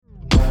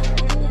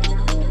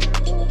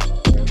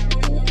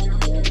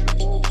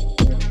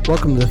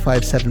Welcome to the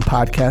 5-7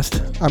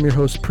 Podcast. I'm your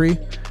host, Pri,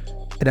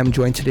 and I'm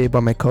joined today by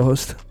my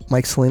co-host,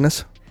 Mike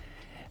Salinas.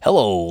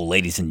 Hello,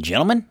 ladies and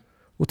gentlemen.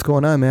 What's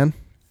going on, man?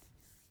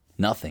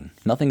 Nothing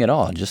at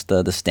all. Just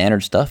the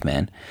standard stuff,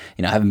 man.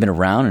 You know, I haven't been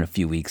around in a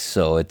few weeks,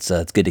 so it's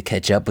good to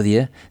catch up with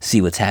you,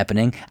 see what's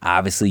happening.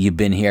 Obviously, you've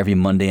been here every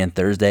Monday and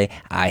Thursday.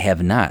 I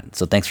have not,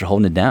 so thanks for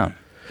holding it down.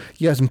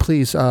 Yes, and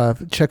please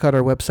check out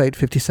our website,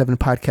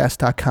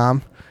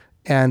 57podcast.com,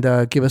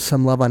 and give us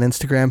some love on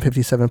Instagram,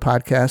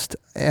 57podcast,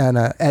 and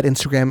at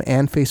Instagram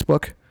and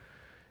Facebook,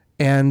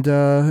 and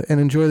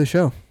enjoy the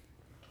show.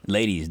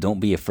 Ladies,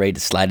 don't be afraid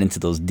to slide into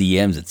those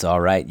DMs. It's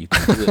all right. You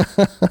can do it.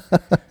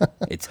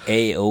 It's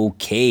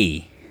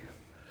A-OK.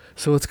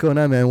 So what's going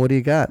on, man? What do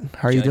you got?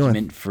 How are you doing?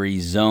 Judgment-free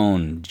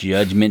zone.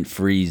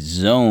 Judgment-free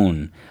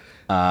zone.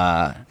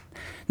 Not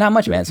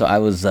much, man. So I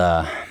was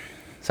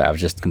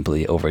just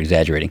completely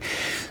over-exaggerating.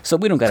 So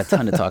we don't got a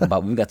ton to talk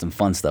about. We've got some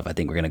fun stuff I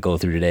think we're going to go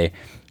through today.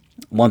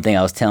 One thing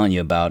I was telling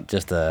you about,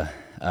 just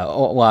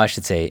I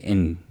should say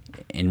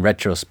in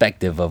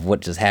retrospective of what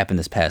just happened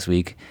this past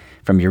week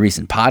from your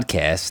recent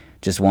podcast,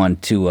 just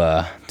wanted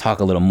to talk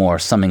a little more,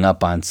 summing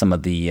up on some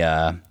of the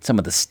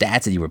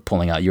stats that you were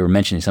pulling out. You were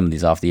mentioning some of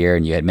these off the air,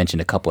 and you had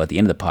mentioned a couple at the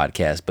end of the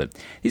podcast, but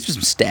these were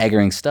some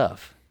staggering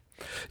stuff.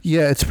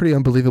 Yeah, it's pretty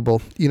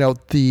unbelievable. You know,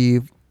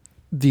 the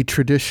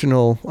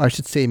traditional, I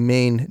should say,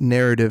 main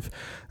narrative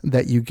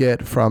that you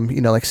get from, you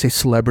know, like say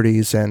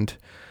celebrities and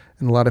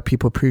a lot of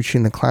people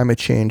preaching the climate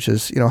change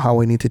is, you know, how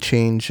we need to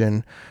change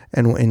and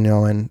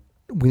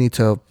we need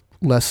to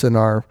lessen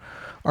our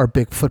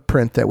big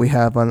footprint that we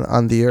have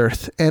on the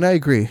earth. And I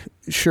agree.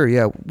 Sure,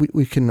 yeah,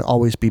 we can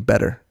always be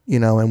better, you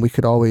know, and we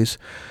could always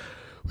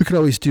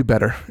do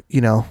better,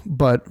 you know.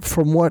 But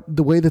from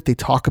the way that they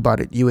talk about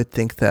it, you would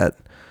think that,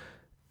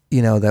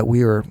 you know, that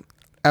we are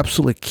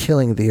absolutely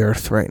killing the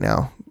earth right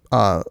now,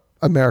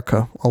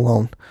 America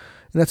alone.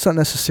 And that's not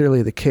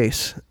necessarily the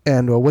case.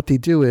 And what they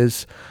do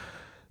is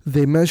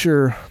they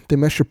measure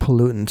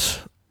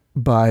pollutants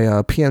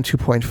by PM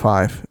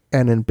 2.5,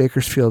 and in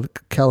Bakersfield,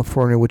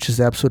 California, which is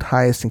the absolute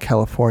highest in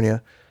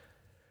California,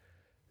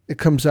 it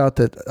comes out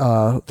that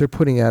they're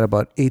putting out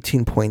about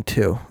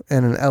 18.2,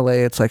 and in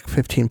LA it's like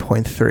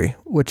 15.3,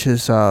 which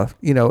is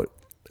you know,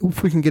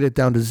 if we can get it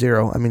down to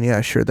zero, I mean,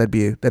 yeah, sure, that'd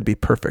be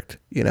perfect,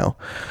 you know.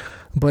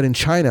 But in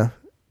China,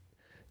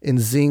 in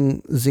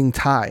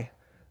Xingtai,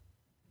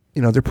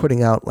 you know, they're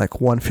putting out like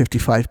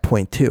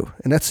 155.2,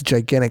 and that's a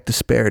gigantic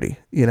disparity,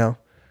 you know.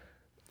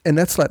 And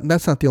that's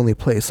not the only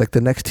place. Like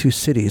the next two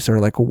cities are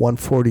like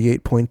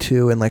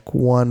 148.2 and like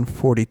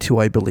 142,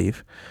 I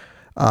believe.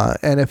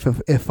 And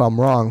if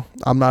I'm wrong,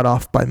 I'm not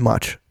off by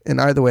much.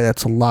 And either way,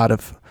 that's a lot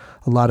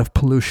of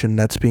pollution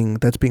that's being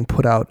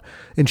put out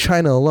in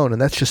China alone, and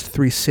that's just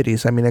 3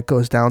 cities. I mean, it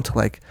goes down to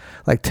like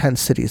 10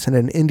 cities. And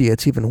in India,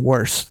 it's even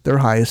worse. Their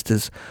highest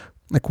is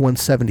like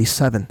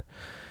 177.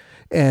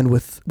 And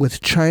with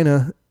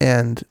China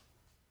and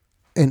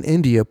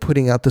India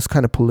putting out this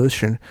kind of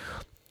pollution,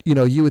 you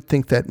know, you would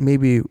think that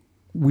maybe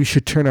we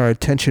should turn our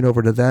attention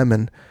over to them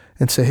and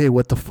say, hey,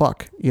 what the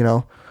fuck? You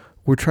know,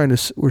 we're trying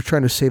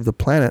to save the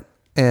planet,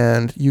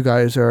 and you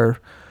guys are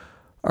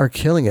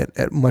killing it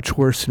at much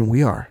worse than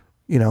we are.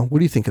 You know, what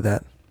do you think of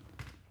that?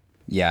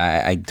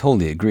 Yeah, I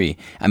totally agree.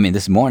 I mean,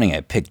 this morning I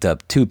picked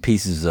up 2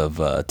 pieces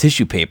of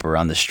tissue paper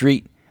on the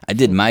street. I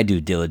did my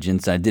due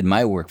diligence. I did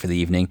my work for the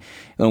evening.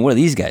 And what are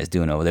these guys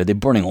doing over there? They're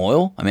burning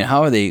oil? I mean,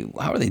 how are they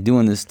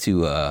doing this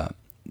to...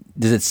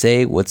 Does it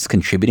say what's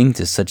contributing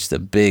to such a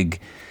big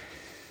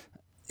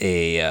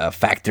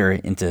factor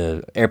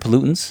into air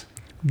pollutants?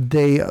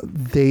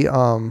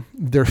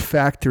 Their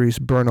factories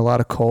burn a lot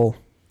of coal.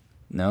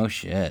 No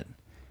shit.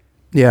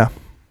 Yeah.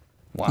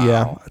 Wow.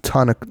 Yeah,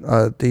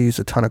 they use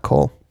a ton of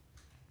coal.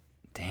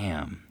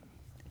 Damn.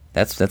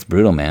 That's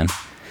brutal, man.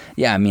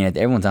 Yeah, I mean,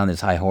 everyone's on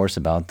this high horse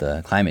about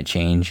the climate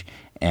change,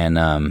 and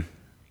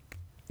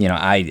you know,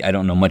 I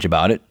don't know much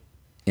about it.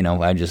 You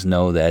know, I just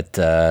know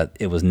that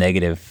it was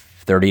negative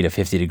 30 to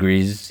 50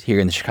 degrees here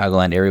in the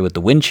Chicagoland area with the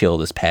wind chill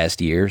this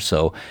past year.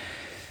 So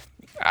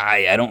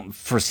I don't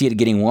foresee it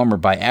getting warmer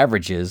by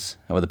averages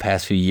over the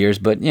past few years.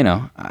 But, you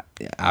know,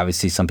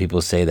 obviously some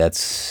people say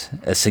that's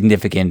a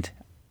significant.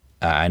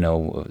 I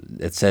know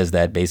it says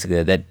that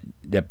basically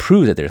that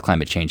proves that there's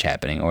climate change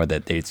happening, or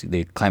that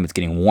the climate's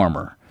getting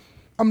warmer.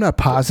 I'm not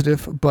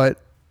positive,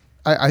 but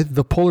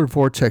the polar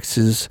vortex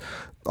is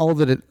all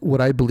that what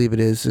I believe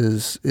it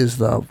is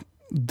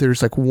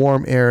there's like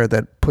warm air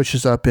that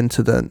pushes up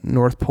into the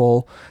North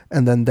Pole,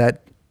 and then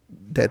that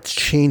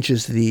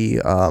changes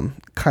the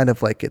kind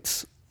of like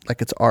its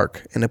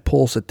arc, and it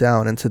pulls it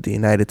down into the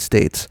United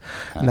States,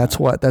 and that's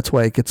why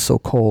it gets so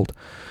cold.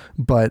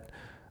 But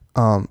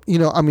you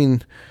know, I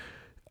mean,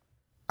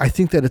 I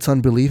think that it's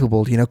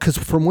unbelievable, you know, because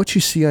from what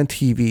you see on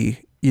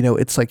TV, you know,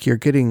 it's like you're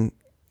getting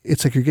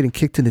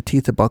kicked in the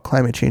teeth about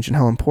climate change and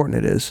how important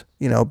it is,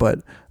 you know. But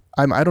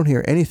I don't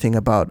hear anything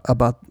about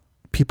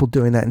people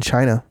doing that in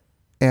China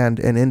and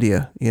in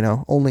India, you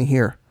know, only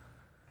here.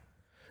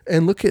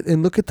 And look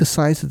at the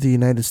size of the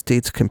United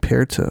States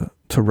compared to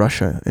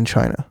Russia and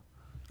China.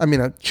 I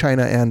mean,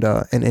 China and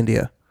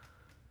India.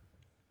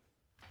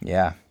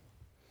 Yeah.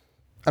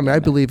 I mean, I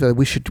believe that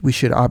we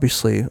should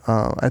obviously,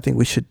 I think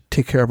we should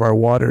take care of our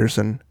waters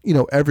and,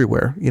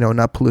 everywhere,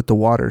 not pollute the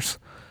waters.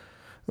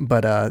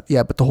 But,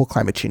 but the whole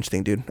climate change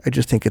thing, dude, I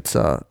just think it's,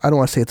 I don't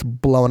want to say it's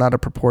blown out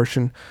of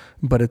proportion,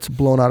 but it's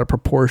blown out of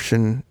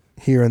proportion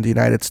here in the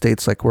United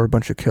States. Like, we're a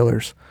bunch of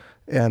killers.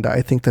 And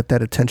I think that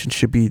attention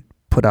should be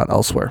put out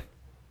elsewhere.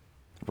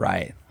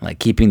 Right. Like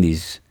keeping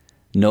these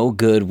no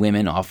good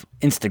women off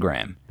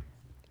Instagram.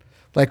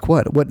 Like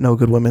what? What no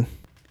good women?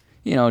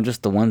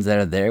 Just the ones that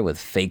are there with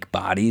fake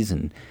bodies,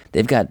 and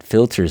they've got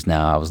filters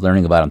now. I was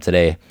learning about them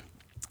today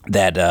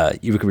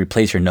that you can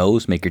replace your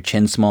nose, make your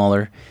chin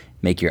smaller,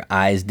 make your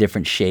eyes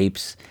different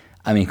shapes.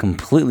 I mean,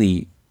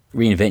 completely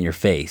reinvent your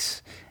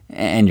face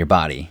and your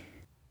body.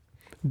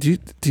 Do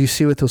you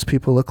see what those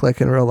people look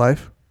like in real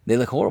life? They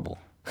look horrible.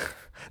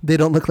 They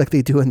don't look like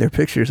they do in their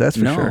pictures, that's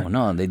for sure.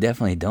 No, they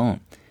definitely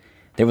don't.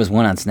 There was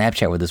one on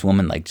Snapchat where this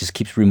woman just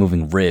keeps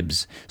removing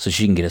ribs so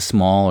she can get a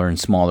smaller and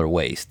smaller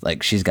waist.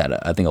 Like she's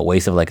got I think a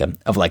waist of like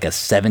a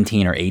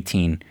 17 or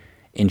 18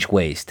 inch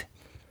waist,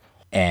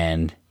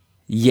 and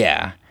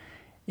yeah,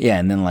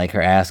 and then like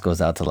her ass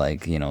goes out to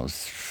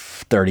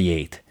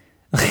 38.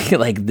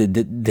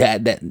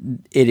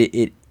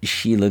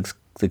 She looks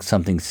like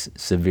something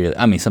severely.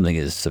 I mean, something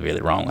is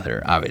severely wrong with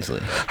her, obviously.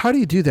 How do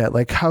you do that?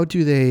 Like, do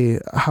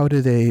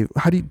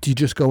you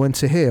just go and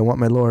say, hey, I want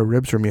my lower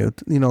ribs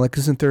removed?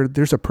 Isn't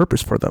there's a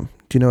purpose for them?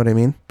 Do you know what I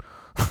mean?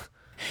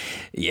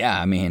 Yeah,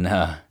 I mean,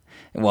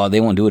 well,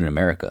 they won't do it in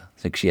America.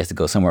 It's like she has to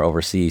go somewhere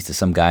overseas to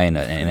some guy in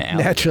an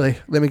alley. Naturally.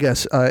 Let me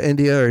guess,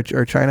 India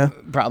or China?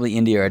 Probably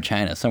India or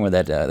China, somewhere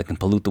that can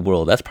pollute the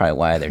world. That's probably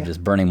why they're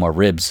just burning more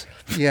ribs.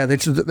 Yeah,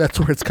 that's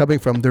where it's coming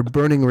from. They're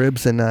burning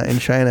ribs in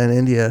China and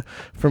India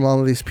from all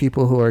of these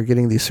people who are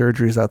getting these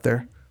surgeries out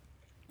there.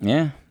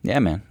 Yeah,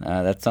 man.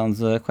 That sounds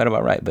quite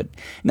about right. But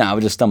no, I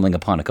was just stumbling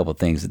upon a couple of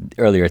things.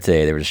 Earlier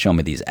today, they were just showing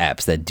me these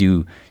apps that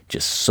do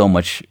just so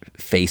much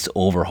face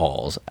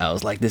overhauls. I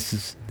was like,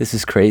 this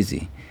is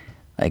crazy.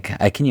 Like,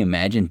 can you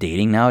imagine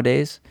dating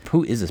nowadays?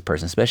 Who is this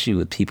person? Especially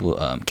with people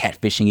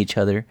catfishing each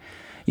other.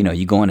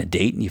 You go on a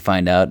date and you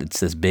find out it's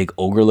this big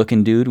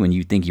ogre-looking dude when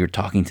you think you're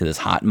talking to this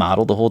hot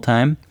model the whole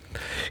time.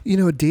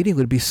 Dating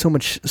would be so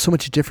much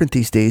different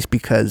these days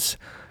because,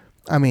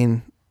 I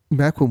mean,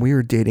 back when we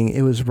were dating,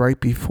 it was right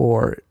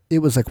before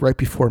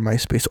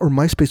MySpace, or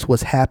MySpace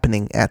was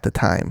happening at the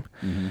time.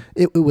 Mm-hmm.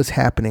 It was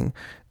happening.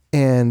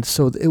 And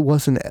so it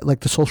wasn't like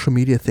the social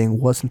media thing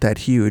wasn't that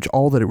huge.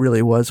 All that it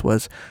really was,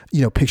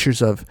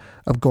 pictures of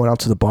going out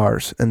to the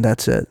bars, and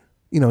that's it.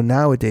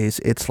 Nowadays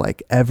it's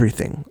like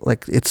everything.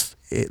 Like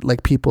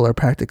like people are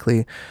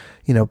practically,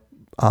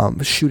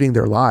 shooting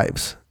their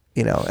lives,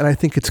 and I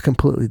think it's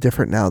completely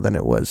different now than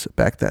it was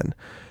back then.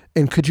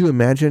 And could you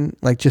imagine,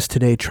 like, just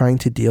today trying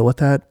to deal with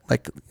that?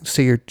 Like,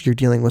 say you're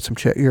dealing with some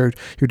chick, you're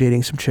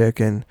dating some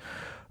chick, and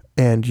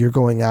you're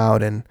going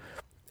out and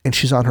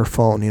she's on her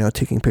phone,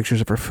 taking pictures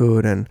of her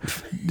food and,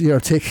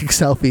 taking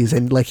selfies,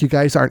 and like you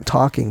guys aren't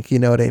talking, you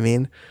know what I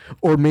mean?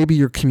 Or maybe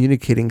you're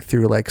communicating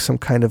through like some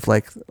kind of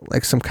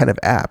some kind of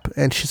app,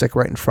 and she's like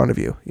right in front of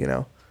you,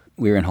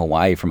 We were in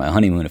Hawaii for my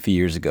honeymoon a few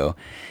years ago.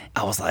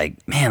 I was like,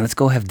 man, let's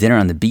go have dinner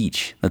on the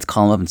beach. Let's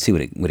call them up and see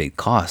what it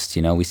costs.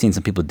 We've seen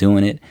some people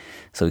doing it.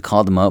 So we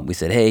called them up. We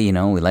said, hey,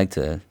 we'd like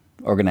to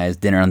organize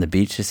dinner on the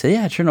beach. They said,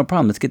 yeah, sure, no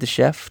problem. Let's get the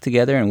chef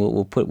together and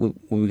we'll put what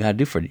we got to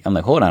do for you. I'm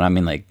like, hold on. I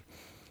mean, like,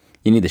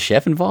 you need the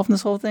chef involved in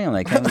this whole thing? I'm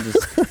like,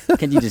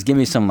 can you just give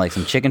me some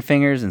chicken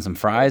fingers and some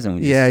fries? And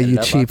we just you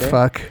cheap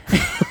fuck.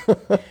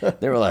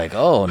 They were like,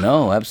 oh,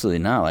 no, absolutely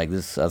not. Like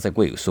this. I was like,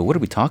 wait, so what are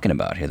we talking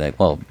about here? They're like,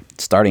 well,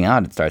 starting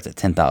out, it starts at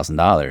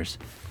 $10,000.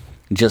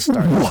 Just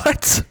starting.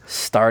 What?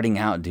 Starting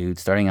out, dude.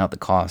 Starting out the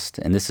cost.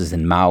 And this is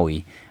in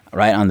Maui,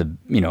 right on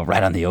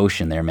the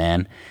ocean there,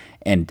 man.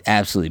 And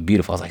absolutely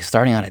beautiful. I was like,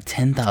 starting out at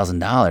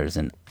 $10,000.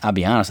 And I'll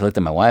be honest, I looked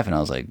at my wife and I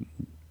was like,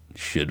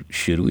 should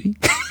we?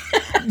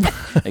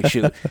 Like,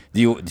 do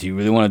you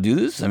really want to do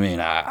this? I mean,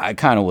 I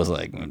kind of was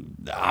like,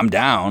 I'm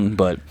down,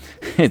 but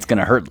it's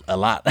gonna hurt a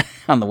lot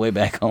on the way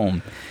back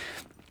home.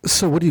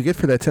 So what do you get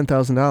for that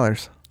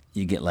 $10,000?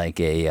 You get like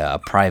a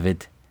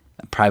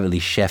privately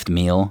chefed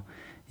meal.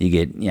 You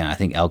get, I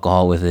think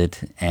alcohol with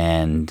it,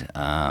 and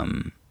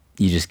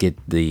you just get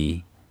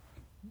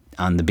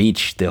on the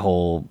beach, the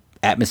whole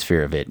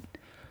atmosphere of it.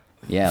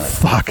 Yeah,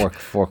 like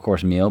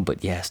four-course meal,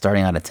 but yeah,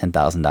 starting out at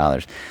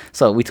 $10,000.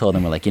 So we told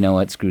them, we're like, you know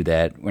what, screw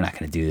that. We're not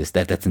going to do this.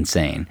 That's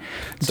insane.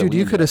 So dude,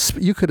 you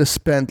could have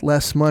spent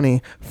less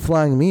money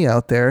flying me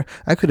out there.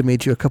 I could have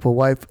made you a couple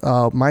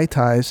Mai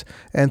Tais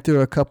and threw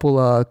a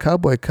couple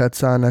cowboy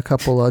cuts on a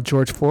couple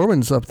George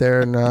Foremans up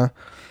there, and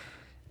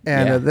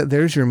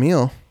there's your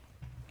meal.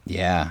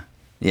 Yeah.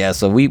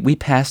 So we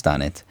passed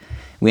on it.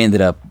 We ended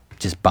up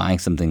just buying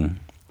something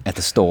at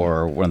the store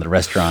or one of the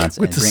restaurants.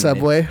 With the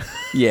Subway?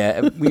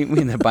 Yeah, we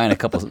ended up buying a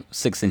couple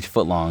 6-inch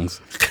footlongs.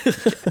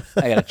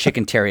 I got a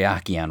chicken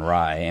teriyaki on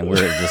rye, and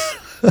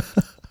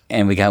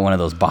and we got one of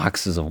those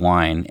boxes of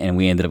wine, and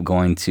we ended up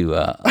going to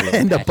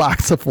a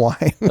box of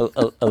wine.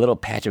 a little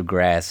patch of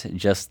grass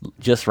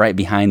just right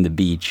behind the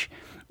beach,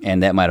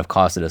 and that might have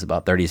costed us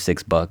about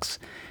 $36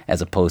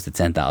 as opposed to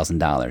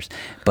 $10,000.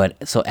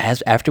 But so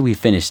after we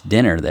finished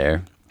dinner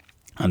there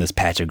on this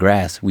patch of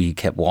grass, we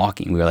kept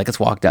walking. We were like, let's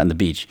walk down the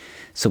beach.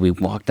 So we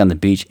walked down the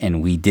beach,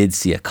 and we did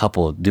see a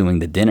couple doing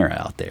the dinner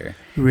out there.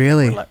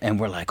 Really? And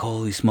we're like,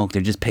 holy smoke,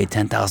 they just paid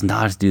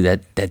 $10,000 to do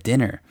that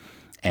dinner.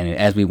 And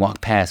as we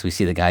walk past, we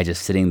see the guy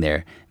just sitting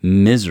there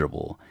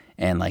miserable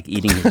and like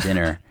eating his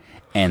dinner,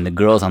 and the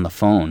girl's on the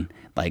phone.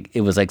 Like,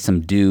 it was like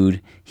some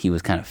dude. He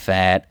was kind of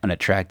fat,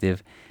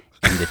 unattractive,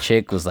 and the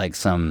chick was like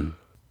some,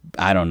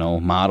 I don't know,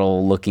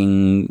 model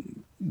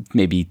looking,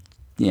 maybe,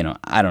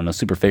 I don't know,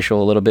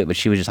 superficial a little bit, but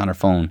she was just on her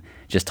phone,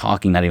 just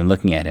talking, not even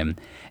looking at him.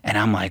 And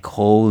I'm like,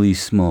 holy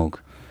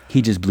smoke,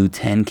 he just blew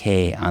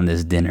 $10K on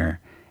this dinner,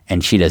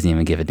 and she doesn't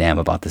even give a damn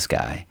about this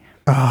guy.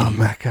 Oh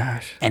my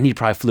gosh. And he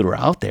probably flew her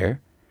out there.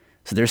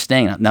 So they're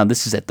staying. Now,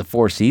 this is at the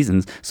Four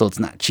Seasons, so it's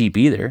not cheap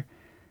either.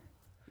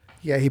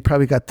 Yeah, he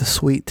probably got the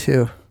suite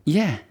too.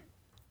 Yeah.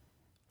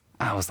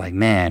 I was like,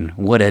 man,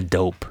 what a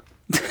dope.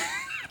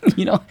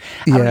 Yeah.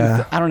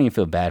 I don't even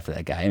feel bad for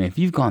that guy. I mean, if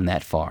you've gone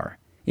that far,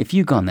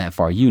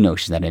 you know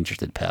she's not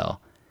interested, pal.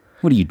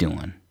 What are you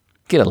doing?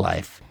 Get a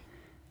life.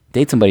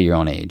 Date somebody your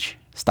own age.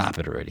 Stop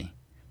it already.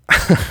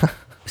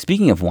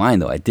 Speaking of wine,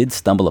 though, I did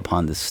stumble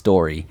upon this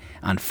story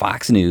on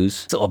Fox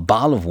News. So a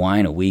bottle of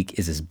wine a week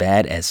is as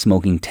bad as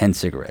smoking 10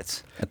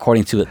 cigarettes,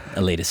 according to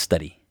a latest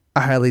study.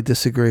 I highly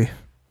disagree.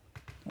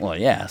 Well,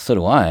 yeah, so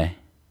do I.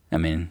 I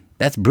mean,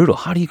 that's brutal.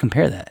 How do you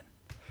compare that?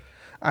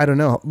 I don't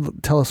know.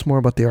 Tell us more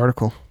about the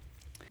article.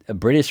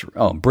 British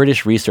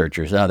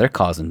researchers, they're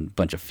causing a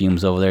bunch of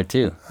fumes over there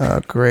too. Oh,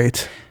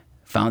 great.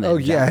 Found that. Oh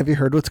yeah, have you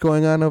heard what's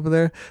going on over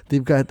there?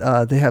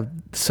 They have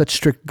such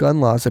strict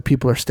gun laws that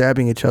people are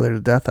stabbing each other to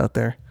death out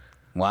there.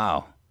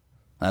 Wow,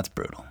 that's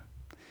brutal.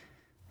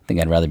 I think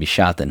I'd rather be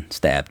shot than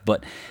stabbed.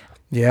 But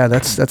yeah,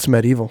 that's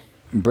medieval.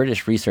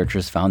 British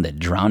researchers found that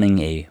drowning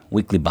a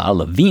weekly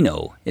bottle of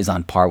vino is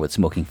on par with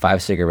smoking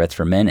 5 cigarettes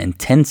for men and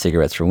 10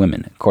 cigarettes for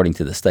women, according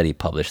to the study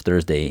published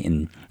Thursday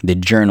in the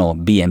journal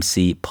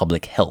BMC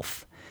Public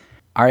Health.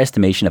 Our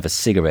estimation of a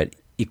cigarette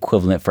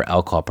equivalent for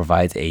alcohol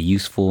provides a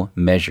useful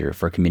measure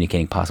for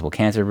communicating possible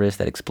cancer risks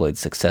that exploits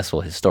successful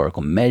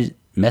historical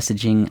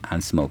messaging on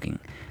smoking.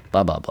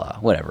 Blah, blah, blah,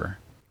 whatever.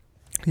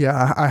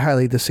 Yeah, I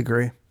highly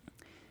disagree.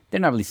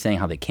 They're not really saying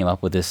how they came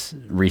up with this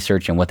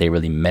research and what they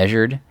really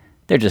measured.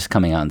 They're just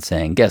coming out and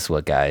saying, guess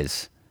what,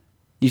 guys?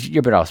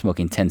 You're better off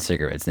smoking 10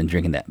 cigarettes than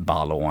drinking that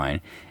bottle of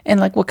wine.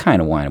 And, like, what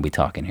kind of wine are we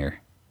talking here?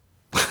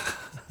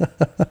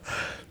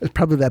 It's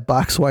probably that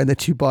box wine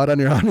that you bought on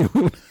your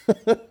honeymoon.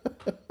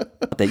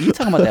 You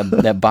talking about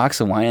that box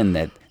of wine and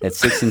that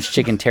 6-inch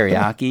chicken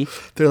teriyaki?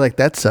 They're like,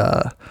 that's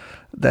like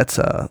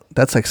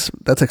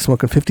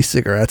smoking 50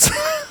 cigarettes.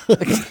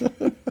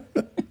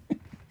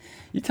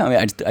 You tell me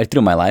I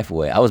threw my life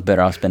away. I was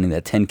better off spending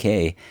that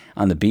 $10K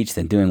on the beach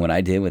than doing what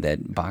I did with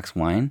that box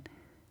wine.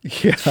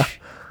 Yeah.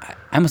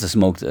 I must have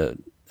smoked a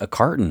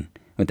carton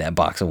with that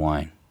box of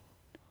wine.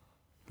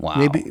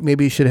 Wow.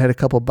 Maybe you should have had a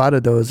couple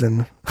Badados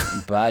and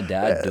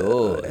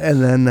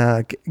and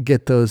then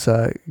get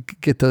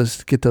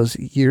those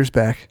years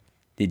back.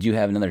 Did you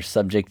have another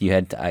subject you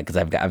had? Because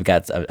I've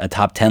got a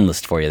top 10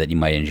 list for you that you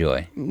might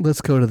enjoy. Let's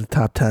go to the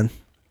top 10.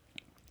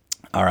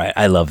 All right,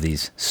 I love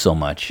these so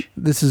much.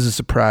 This is a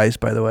surprise,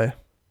 by the way.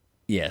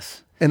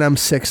 Yes. And I'm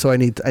sick, so I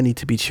need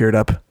to be cheered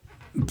up.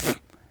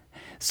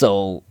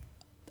 So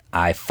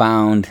I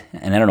found,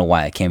 and I don't know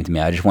why it came to me.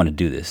 I just want to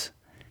do this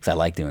because I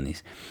like doing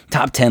these.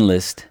 Top 10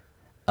 list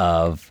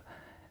of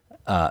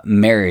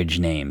marriage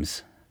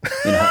names.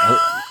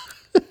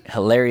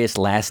 Hilarious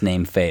last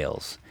name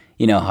fails.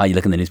 You know how you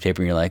look in the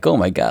newspaper and you're like, oh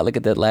my God, look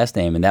at that last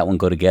name, and that one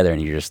go together,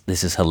 and you're just,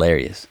 this is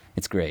hilarious.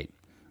 It's great.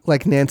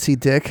 Like Nancy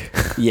Dick?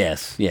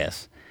 Yes.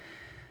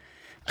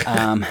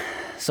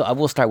 So I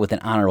will start with an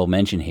honorable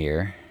mention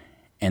here,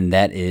 and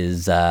that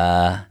is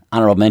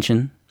honorable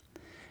mention.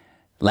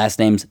 Last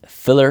name's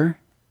Filler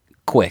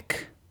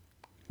Quick.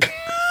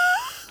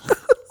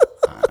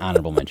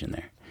 Honorable mention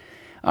there.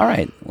 All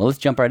right, well, let's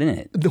jump right in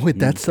it. Wait,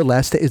 that's the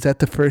last name? Is that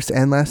the first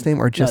and last name,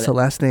 or just the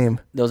last name?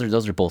 Those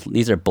are both.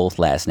 These are both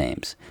last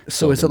names.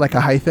 So is it like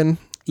a hyphen?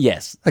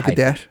 Yes. Like hyphen.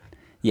 A dash?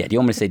 Yeah. Do you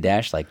want me to say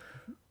dash? Like.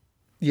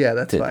 Yeah,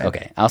 that's fine.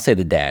 Okay, I'll say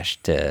the dash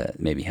to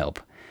maybe help.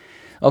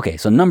 Okay,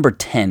 so number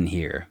 10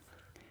 here.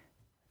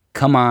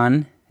 Come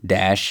on,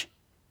 dash,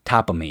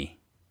 top of me.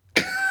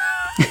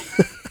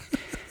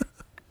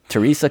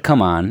 Teresa,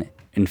 come on,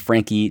 and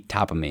Frankie,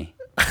 top of me.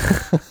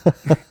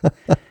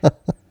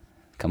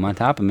 Come on,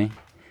 top of me.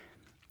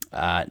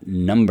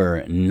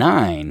 Number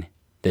 9,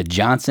 the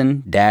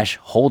Johnson dash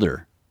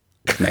Holder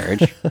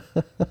marriage.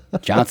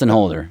 Johnson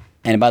Holder.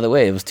 And by the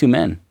way, it was 2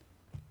 men.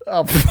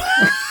 Oh,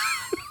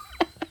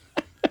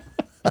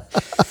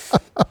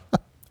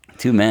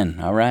 2 men.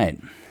 All right.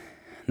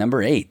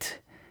 Number 8,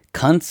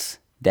 Cunts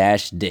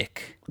dash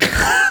Dick.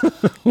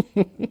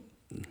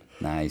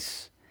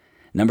 Nice.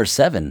 Number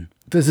 7.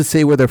 Does it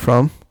say where they're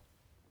from?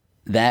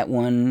 That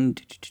one,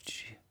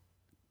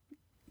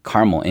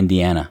 Carmel,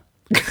 Indiana.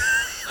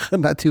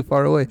 Not too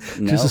far away.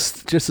 No.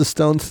 Just a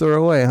stone's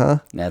throw away, huh?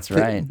 That's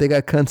right. They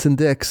got cunts and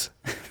dicks.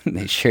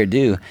 They sure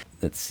do.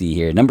 Let's see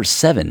here. Number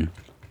 7,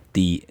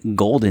 the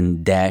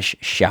Golden Dash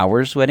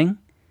Showers wedding.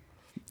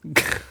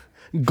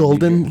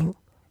 Golden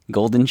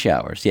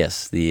Showers.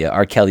 Yes, the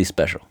R. Kelly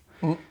special.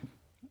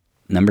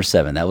 Number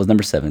 7. That was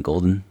number 7,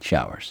 Golden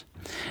Showers.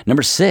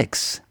 Number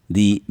 6,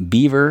 the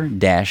Beaver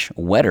Dash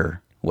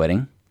Wetter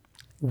wedding.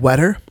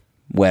 Wetter?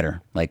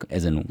 Wetter, like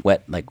as in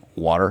wet, like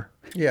water.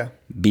 Yeah.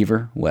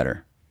 Beaver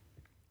Wetter.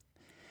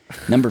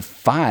 Number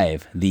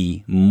 5,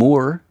 the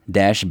Moore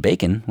Dash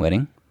Bacon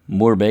wedding.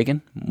 More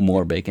bacon.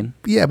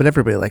 Yeah, but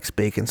everybody likes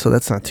bacon, so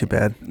that's not too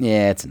bad.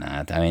 Yeah, it's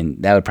not. I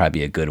mean, that would probably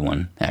be a good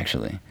one,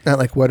 actually. Not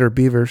like Wetter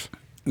Beavers.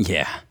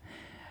 Yeah.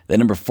 Then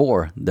number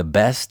 4, the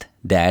Best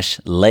Dash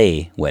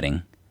Lay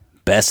wedding.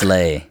 Best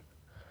lay.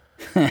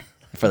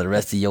 For the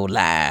rest of your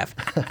life.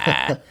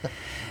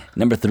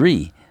 Number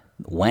 3,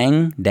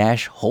 Wang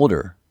Dash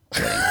Holder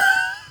wedding.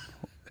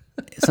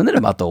 Something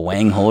about the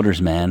Wang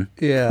holders, man.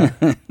 Yeah.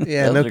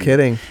 Yeah, no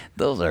kidding.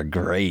 Those are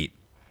great.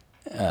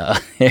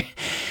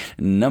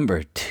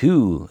 Number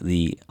 2,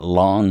 the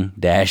Long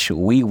Dash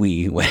Wee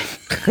Wee wedding.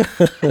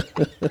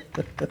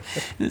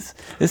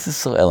 This is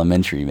so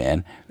elementary,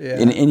 man. Yeah.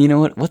 And you know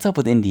what? What's up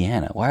with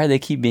Indiana? Why are they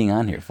keep being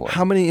on here for?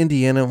 How many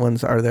Indiana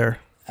ones are there?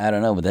 I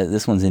don't know, but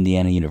this one's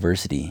Indiana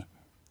University.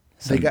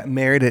 They got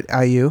married at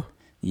IU?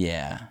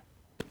 Yeah.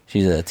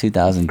 She's a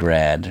 2000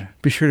 grad.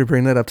 Be sure to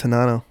bring that up to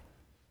Nano.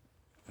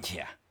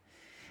 Yeah.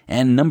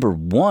 And number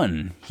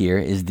 1 here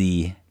is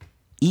the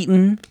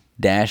Eaton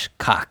Dash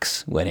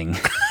Cox wedding.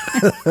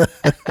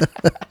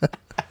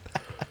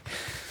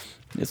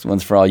 This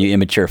one's for all you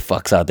immature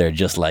fucks out there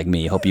just like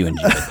me. Hope you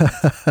enjoy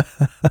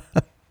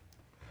it.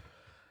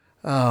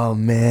 Oh,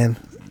 man.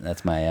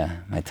 That's my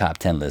my top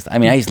 10 list. I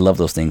mean, I used to love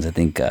those things. I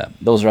think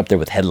those are up there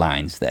with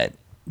headlines that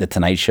The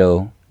Tonight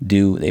Show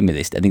do. I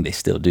think they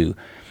still do.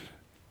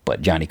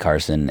 But Johnny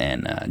Carson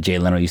and Jay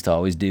Leno used to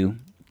always do.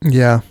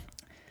 Yeah.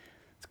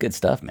 It's good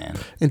stuff, man.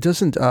 And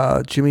doesn't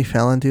Jimmy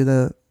Fallon do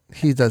that?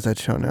 He does that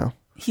show now.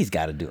 He's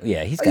got to do it.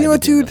 Yeah, he's got to know do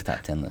what, dude? those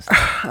top 10 lists.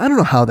 I don't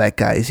know how that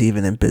guy's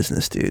even in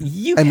business, dude.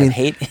 You've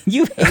hated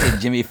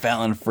Jimmy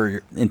Fallon for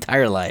your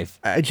entire life.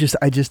 I just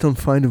don't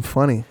find him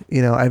funny.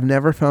 You know, I've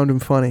never found him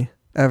funny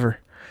ever.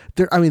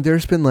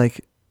 There's been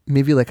like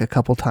maybe like a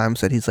couple times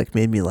that he's like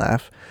made me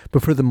laugh,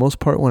 but for the most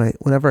part,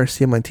 whenever I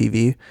see him on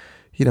TV,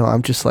 you know,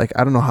 I'm just like,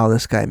 I don't know how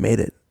this guy made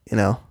it. You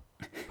know,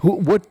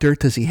 what dirt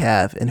does he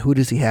have, and who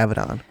does he have it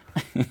on?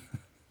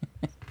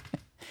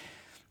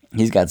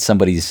 He's got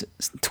somebody's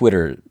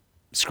Twitter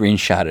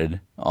screenshotted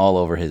all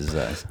over his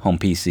home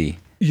PC.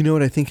 You know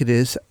what I think it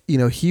is? You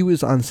know, he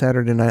was on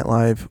Saturday Night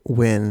Live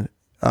when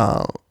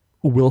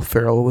Will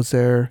Ferrell was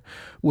there,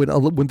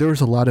 when there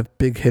was a lot of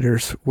big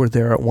hitters were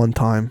there at one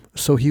time.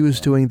 So he was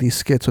doing these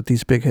skits with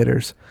these big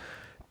hitters.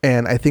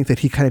 And I think that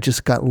he kind of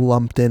just got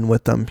lumped in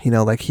with them, you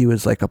know, like he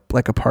was like a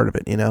part of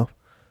it, you know?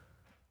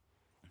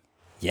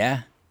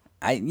 Yeah.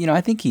 I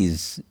think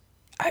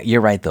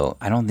you're right though.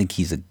 I don't think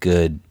he's a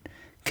good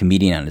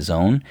comedian on his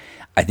own.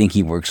 I think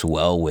he works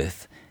well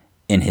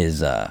in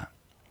his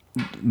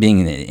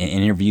being an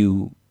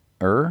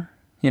interviewer,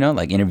 you know,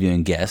 like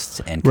interviewing guests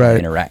and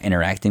kind of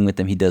interacting with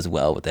them. He does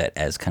well with that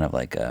as kind of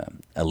like a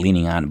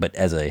leaning on, but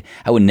I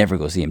would never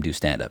go see him do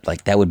stand up.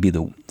 Like that would be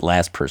the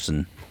last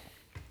person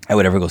I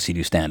would ever go see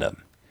do stand up.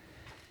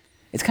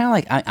 It's kind of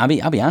like I'll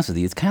be honest with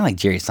you. It's kind of like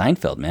Jerry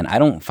Seinfeld, man. I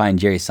don't find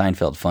Jerry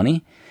Seinfeld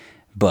funny,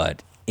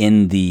 but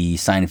in the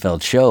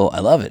Seinfeld show, I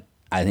love it.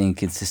 I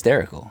think it's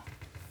hysterical,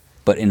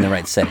 but in the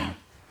right setting.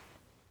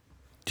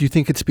 Do you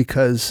think it's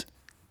because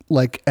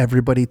like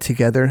everybody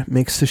together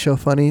makes the show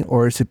funny,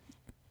 or is it,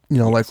 you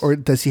know, like, or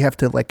does he have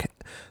to like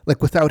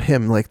without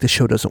him, like the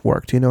show doesn't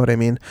work? Do you know what I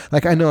mean?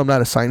 Like, I know I'm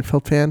not a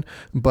Seinfeld fan,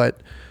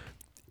 but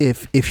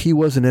if he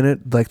wasn't in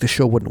it, like the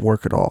show wouldn't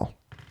work at all.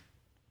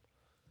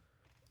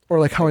 Or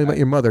like How I Met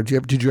Your Mother.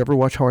 Did you ever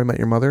watch How I Met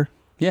Your Mother?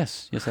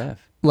 Yes, I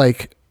have.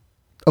 Like,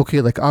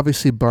 okay, like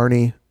obviously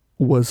Barney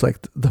was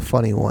like the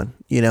funny one,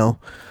 you know,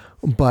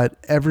 but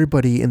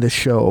everybody in the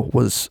show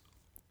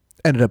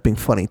ended up being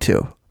funny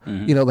too.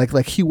 Mm-hmm. You know,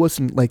 like he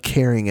wasn't like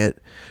carrying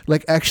it.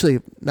 Like,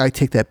 actually, I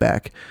take that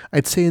back.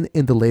 I'd say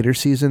in the later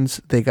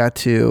seasons, they got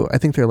to, I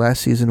think their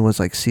last season was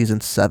like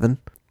season 7.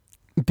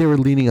 They were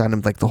leaning on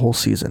him like the whole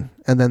season.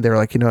 And then they were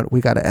like, you know what,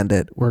 we got to end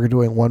it. We're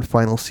doing one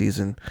final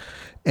season.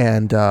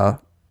 And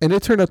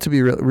it turned out to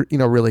be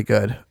really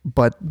good.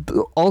 But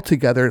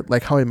altogether,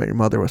 like How I Met Your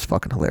Mother was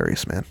fucking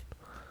hilarious, man.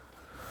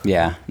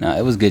 Yeah, no,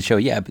 it was a good show.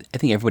 Yeah, but I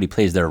think everybody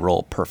plays their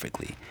role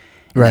perfectly.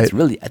 And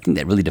right. I think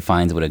that really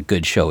defines what a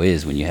good show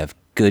is, when you have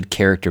good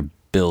character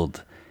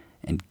build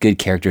and good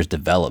characters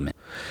development.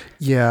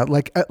 Yeah,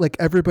 like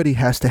everybody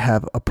has to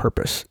have a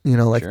purpose. You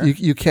know, like sure.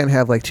 you can't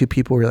have like two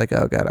people where you're like,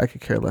 oh God, I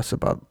could care less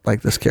about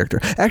like this character.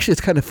 Actually,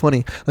 it's kind of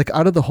funny. Like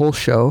out of the whole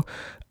show,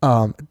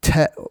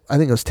 Ted, I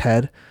think it was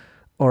Ted,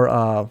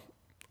 or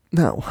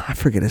no, I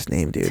forget his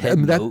name, dude. Ted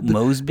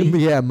Mosby?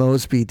 Yeah,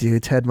 Mosby,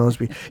 dude. Ted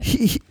Mosby.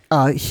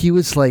 He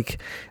was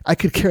like, I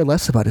could care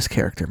less about his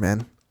character,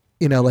 man.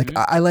 You know, like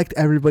I liked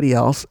everybody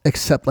else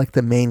except like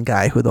the main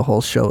guy who the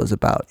whole show is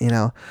about. You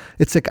know,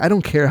 it's like I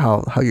don't care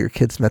how your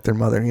kids met their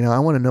mother. You know, I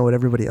want to know what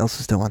everybody else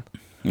is doing.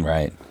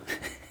 Right.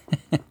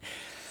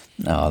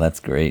 Oh, that's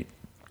great.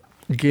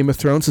 Game of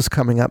Thrones is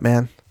coming up,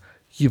 man.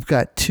 You've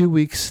got 2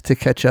 weeks to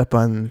catch up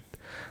on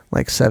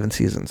like 7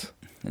 seasons.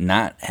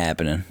 Not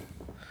happening.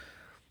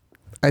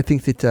 I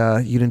think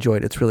that you'd enjoy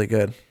it. It's really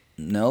good.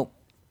 Nope.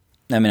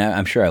 I mean,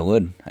 I'm sure I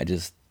would.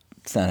 It's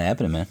not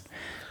happening, man.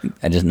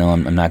 I just know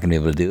I'm not going to be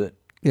able to do it.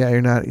 Yeah,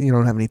 you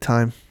don't have any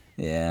time.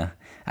 Yeah.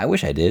 I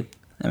wish I did.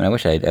 I mean, I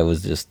wish I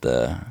was just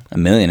a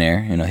millionaire,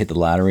 hit the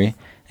lottery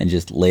and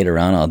just laid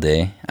around all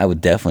day. I would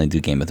definitely do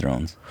Game of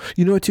Thrones.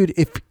 You know what, dude?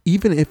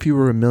 Even if you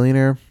were a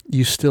millionaire,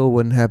 you still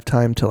wouldn't have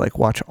time to like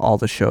watch all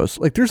the shows.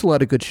 Like, there's a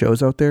lot of good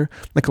shows out there.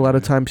 Like, a lot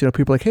of times,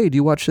 people are like, "Hey, do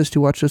you watch this? Do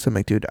you watch this?" I'm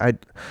like, dude, I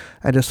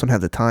just don't have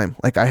the time.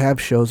 Like, I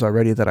have shows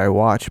already that I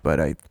watch, but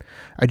I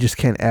just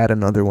can't add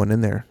another one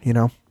in there.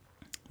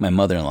 My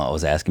mother-in-law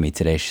was asking me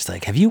today. She's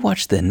like, "Have you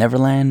watched the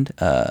Neverland?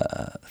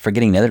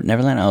 Forgetting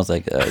Neverland?" I was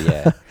like,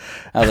 "Yeah."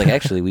 I was like,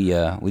 "Actually, we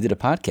did a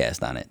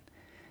podcast on it."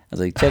 I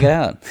was like, "Check it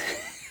out."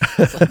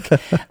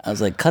 I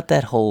was like, cut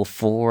that whole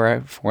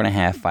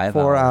 4.5, 5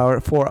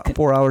 hours.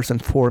 4 hours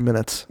and 4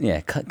 minutes.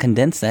 Yeah,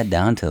 condense that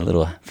down to a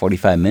little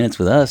 45 minutes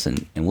with us,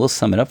 and we'll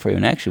sum it up for you.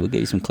 And actually, we'll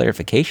get you some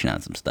clarification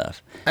on some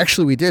stuff.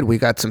 Actually, we did. We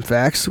got some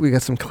facts, we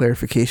got some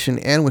clarification,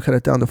 and we cut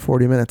it down to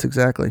 40 minutes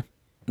exactly.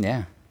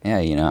 Yeah,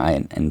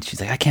 and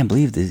she's like, "I can't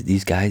believe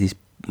these guys,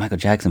 Michael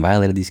Jackson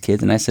violated these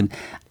kids." And I said,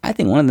 "I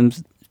think one of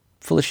them's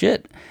full of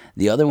shit.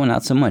 The other one,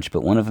 not so much,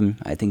 but one of them,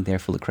 I think they're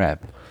full of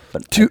crap."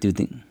 But I do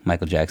think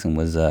Michael Jackson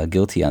was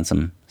guilty on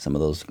some of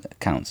those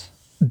counts.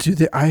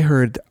 I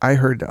heard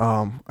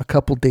a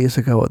couple days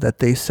ago that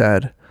they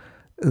said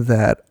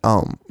that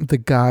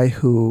the guy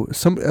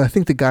I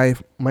think the guy,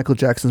 Michael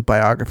Jackson's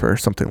biographer or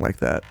something like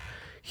that,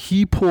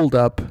 he pulled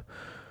up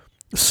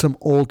some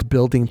old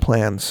building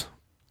plans,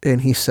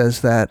 and he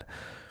says that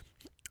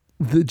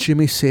the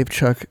Jimmy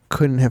Safechuck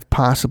couldn't have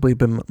possibly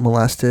been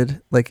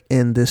molested like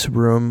in this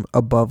room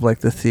above like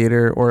the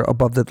theater or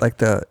above in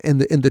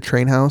the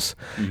train house.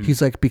 Mm-hmm. He's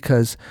like,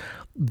 because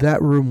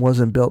that room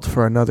wasn't built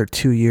for another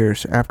 2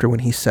 years after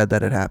when he said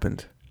that it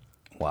happened.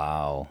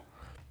 Wow.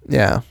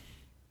 Yeah.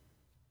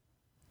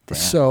 Damn.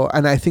 So,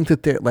 and I think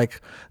that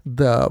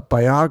the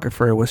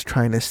biographer was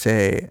trying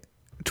to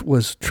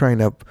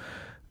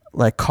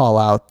like call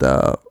out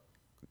the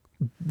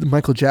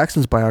Michael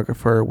Jackson's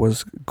biographer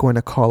was going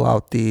to call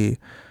out the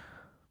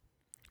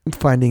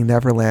Finding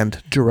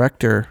Neverland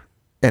director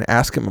and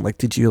ask him, like,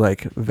 did you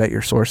like vet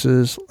your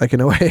sources, like,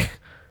 in a way?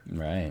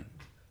 Right.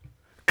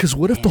 Because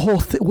what if the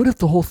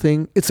whole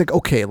thing? It's like,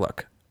 okay,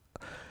 look,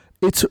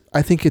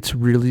 I think it's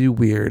really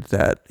weird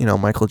that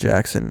Michael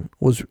Jackson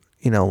was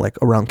like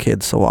around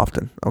kids so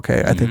often. Okay,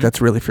 mm-hmm. I think that's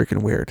really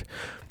freaking weird.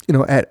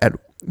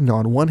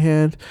 On one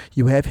hand,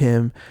 you have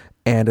him,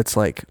 and it's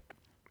like,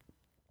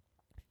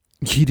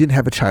 he didn't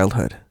have a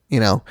childhood.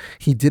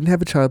 He didn't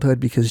have a childhood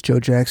because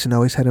Joe Jackson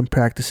always had him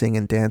practicing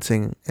and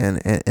dancing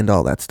and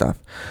all that stuff.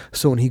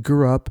 So when he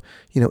grew up,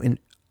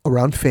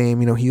 around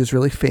fame, he was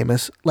really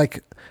famous.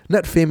 Like,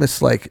 not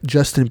famous like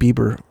Justin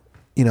Bieber,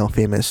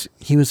 famous.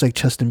 He was like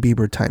Justin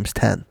Bieber times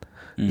 10,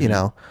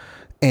 mm-hmm.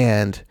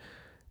 And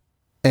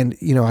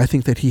I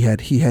think that he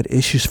had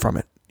issues from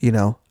it.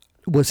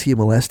 Was he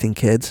molesting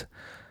kids?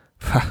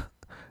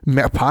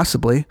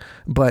 Possibly,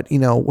 but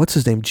what's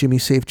his name? Jimmy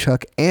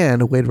Safechuck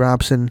and Wade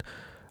Robson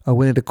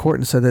went into court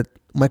and said that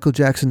Michael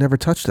Jackson never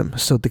touched them.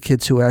 So the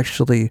kids who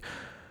actually,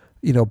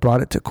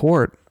 brought it to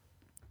court,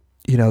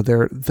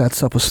 that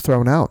stuff was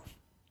thrown out.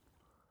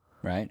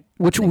 Right.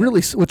 Which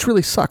really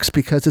sucks,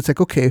 because it's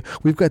like, okay,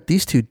 we've got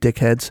these two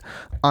dickheads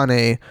on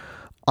a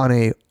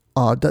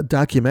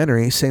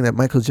documentary saying that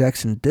Michael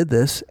Jackson did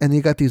this, and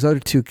you got these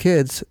other two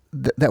kids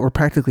that were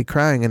practically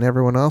crying, and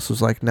everyone else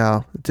was like,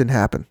 no, it didn't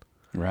happen.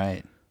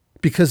 Right.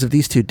 Because of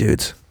these two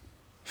dudes.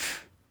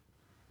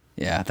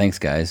 Yeah, thanks,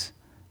 guys.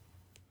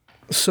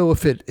 So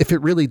if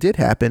it really did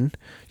happen,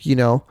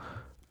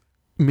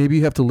 maybe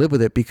you have to live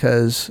with it,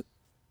 because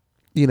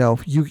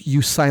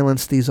you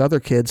silenced these other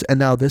kids, and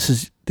now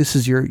this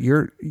is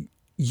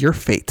your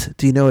fate.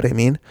 Do you know what I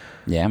mean?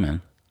 Yeah,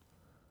 man.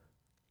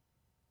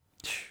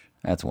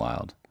 That's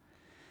wild.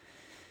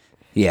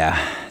 Yeah,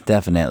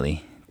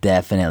 definitely.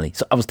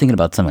 So I was thinking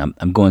about something.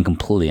 I'm going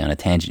completely on a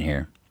tangent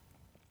here.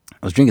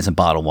 I was drinking some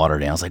bottled water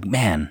today. I was like,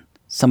 man,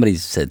 somebody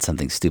said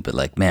something stupid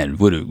like, man,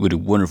 what a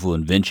wonderful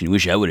invention.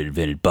 Wish I would have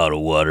invented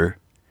bottled water.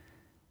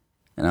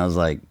 And I was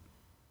like,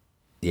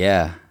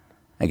 yeah,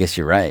 I guess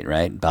you're right?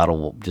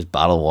 Just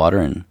bottled water,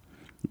 and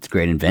it's a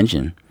great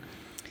invention.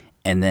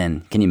 And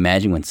then, can you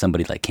imagine when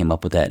somebody like came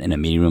up with that in a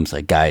meeting room? It's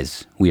like,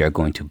 guys, we are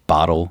going to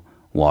bottle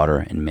water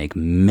and make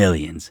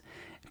millions.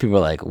 People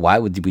are like, why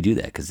would we do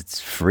that? Because it's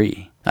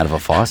free out of a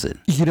faucet.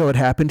 You know what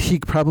happened? He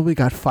probably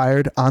got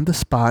fired on the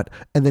spot,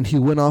 and then he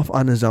went off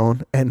on his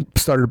own and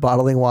started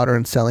bottling water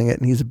and selling it,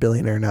 and he's a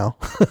billionaire now.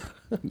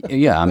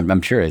 Yeah,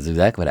 I'm sure it's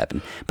exactly what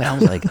happened. But I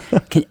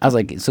was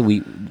like, so we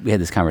had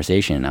this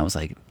conversation, and I was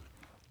like,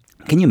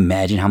 Can you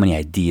imagine how many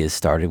ideas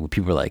started where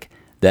people were like,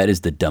 that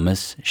is the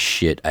dumbest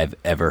shit I've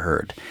ever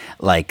heard.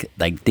 Like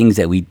things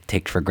that we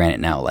take for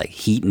granted now, like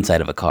heat inside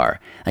of a car.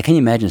 Like, can you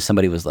imagine if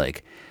somebody was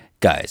like,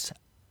 guys,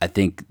 I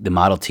think the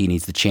Model T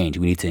needs to change.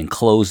 We need to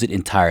enclose it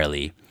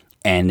entirely.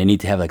 And they need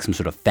to have like some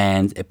sort of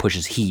fans. It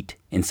pushes heat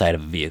inside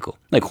of a vehicle.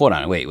 Like, hold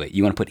on, wait.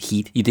 You want to put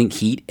heat? You think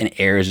heat and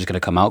air is just going to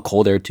come out?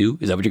 Cold air too?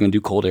 Is that what you're going to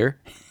do? Cold air?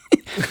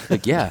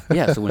 Like, yeah.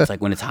 So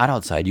when it's hot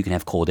outside, you can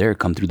have cold air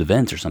come through the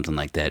vents or something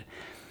like that.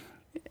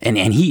 And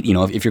heat,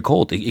 if you're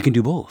cold, it can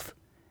do both.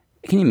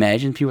 Can you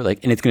imagine people are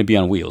like, and it's going to be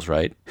on wheels,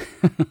 right?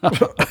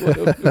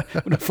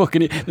 What a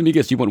fucking, let me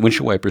guess, you want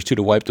windshield wipers too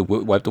to wipe the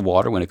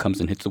water when it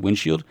comes and hits the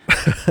windshield?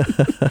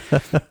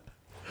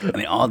 I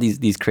mean, all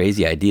these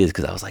crazy ideas,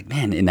 because I was like,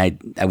 man, and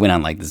I went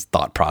on like this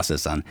thought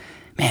process on,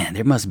 man,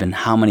 there must have been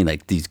how many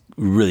like these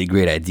really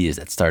great ideas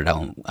that started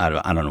out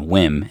on a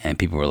whim, and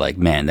people were like,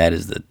 man, that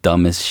is the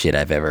dumbest shit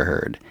I've ever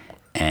heard.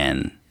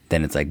 And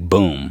then it's like,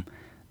 boom,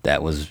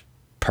 that was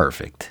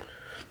perfect.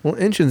 Well,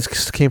 engines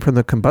came from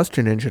the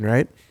combustion engine,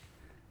 right?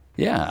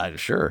 Yeah,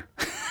 sure.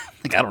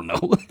 Like, I don't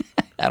know.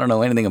 I don't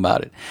know anything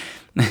about it.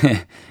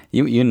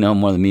 You know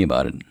more than me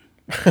about it.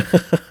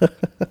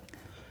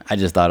 I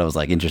just thought it was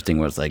like interesting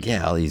where it's like,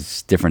 yeah, all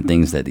these different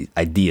things, these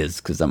ideas,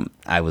 because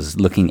I was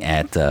looking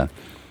at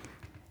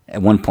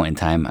one point in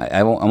time,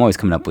 I'm always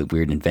coming up with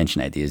weird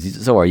invention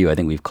ideas. So are you. I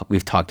think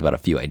we've talked about a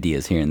few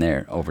ideas here and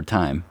there over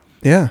time.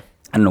 Yeah.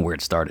 I don't know where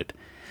it started.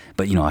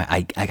 But,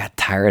 I got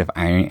tired of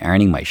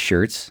ironing my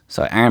shirts.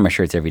 So I iron my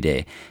shirts every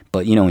day.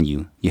 But, when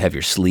you have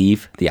your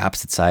sleeve, the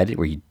opposite side,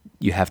 where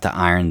you have to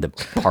iron the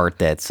part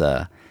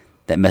that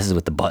messes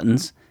with the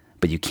buttons,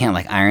 but you can't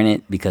like iron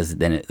it because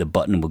then the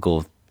button will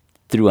go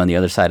through on the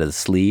other side of the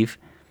sleeve.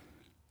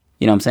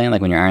 You know what I'm saying?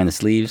 Like when you're ironing the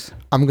sleeves.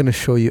 I'm going to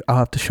show you. I'll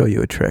have to show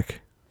you a trick.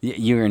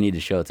 You're going to need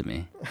to show it to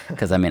me.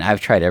 Because,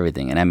 I've tried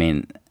everything.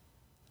 And,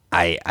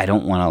 I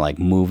don't want to like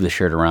move the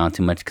shirt around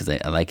too much because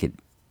I like it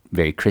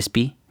very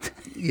crispy.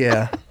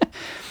 Yeah.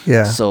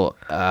 Yeah. So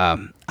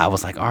I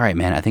was like, all right,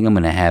 man, I think I'm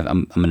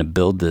gonna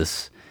build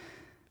this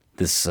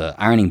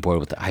ironing board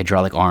with the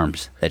hydraulic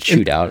arms that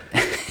shoot out.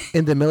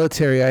 In the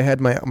military, I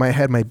had my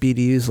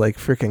BDUs like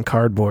freaking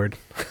cardboard.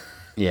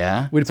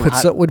 Yeah. We'd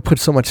put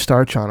so much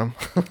starch on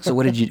them. So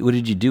what did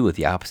you do with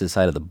the opposite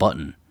side of the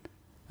button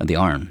of the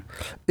arm?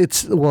 The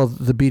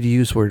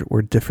BDUs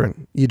were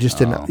different. You just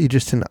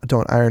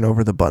don't iron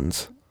over the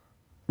buttons.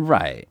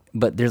 Right,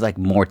 but there's like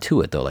more to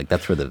it though. Like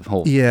that's where the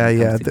whole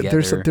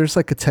There's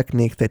like a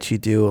technique that you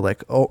do.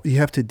 Like you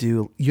have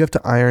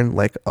to iron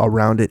like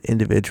around it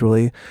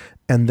individually,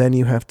 and then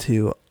you have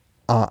to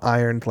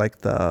iron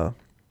like the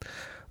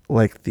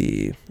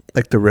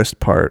wrist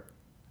part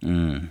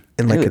in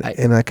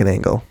an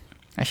angle.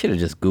 I should have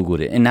just Googled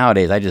it. And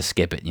nowadays I just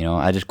skip it.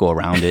 I just go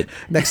around it.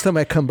 Next time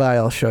I come by,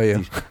 I'll show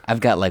you.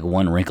 I've got like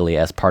one wrinkly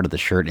ass part of the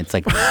shirt. And it's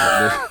like,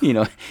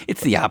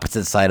 it's the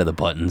opposite side of the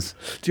buttons.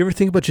 Do you ever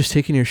think about just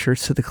taking your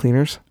shirts to the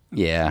cleaners?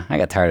 Yeah, I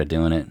got tired of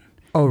doing it.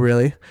 Oh,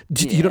 really?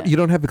 You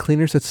don't have the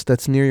cleaners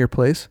that's near your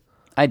place?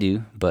 I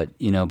do, but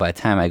by the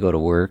time I go to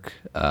work,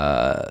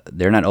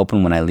 they're not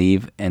open when I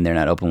leave, and they're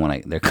not open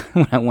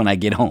when I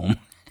get home.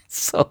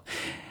 So.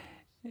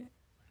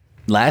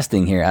 Last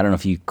thing here, I don't know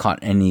if you caught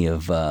any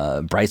of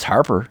Bryce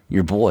Harper,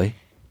 your boy.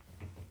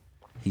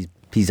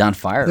 He's on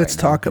fire. Let's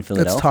talk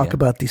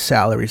about these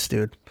salaries,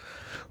 dude.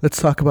 Let's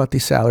talk about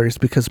these salaries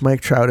because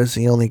Mike Trout is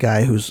the only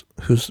guy who's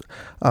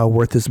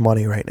worth his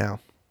money right now.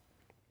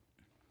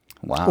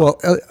 Wow.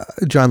 Well,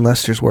 John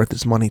Lester's worth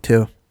his money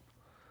too.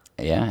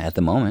 Yeah, at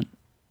the moment.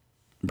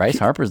 Bryce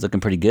Harper's looking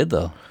pretty good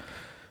though.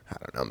 I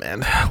don't know,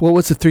 man. What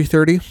was it,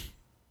 330?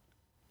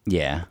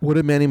 Yeah. What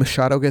did Manny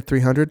Machado get,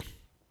 300?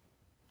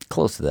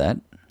 Close to that.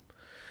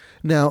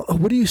 Now,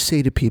 what do you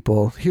say to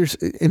people?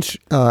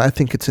 I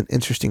think it's an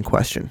interesting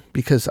question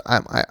because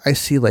I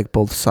see like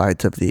both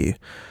sides of the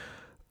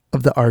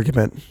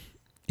argument.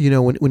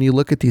 When you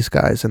look at these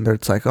guys and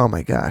it's like, oh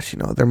my gosh,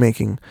 they're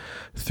making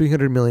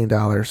 $300 million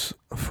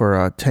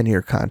for a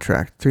 10-year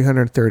contract,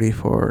 330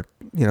 for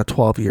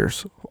 12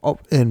 years. Oh,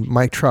 and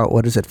Mike Trout,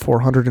 what is it,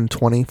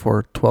 420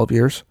 for 12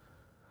 years?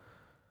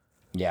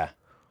 Yeah.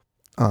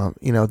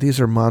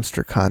 These are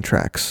monster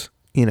contracts.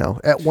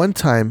 At one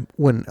time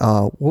when,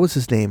 what was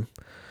his name?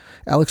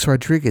 Alex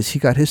Rodriguez, he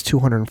got his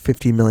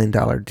 $250 million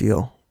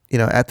deal.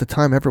 At the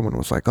time, everyone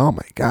was like, oh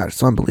my God,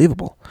 it's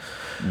unbelievable.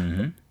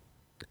 Mm-hmm.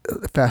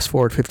 Fast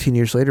forward 15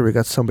 years later, we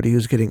got somebody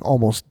who's getting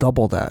almost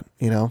double that,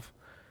 Now,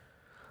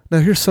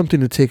 here's something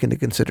to take into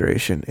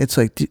consideration. It's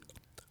like,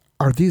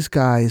 are these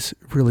guys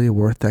really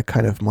worth that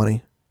kind of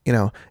money?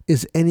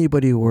 Is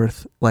anybody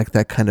worth like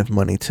that kind of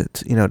money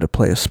to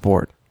play a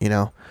sport,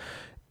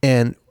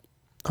 And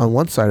on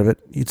one side of it,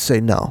 you'd say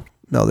no,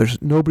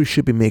 nobody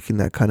should be making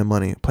that kind of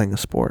money playing a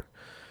sport.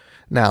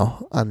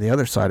 Now, on the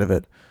other side of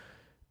it,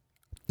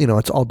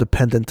 it's all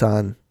dependent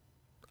on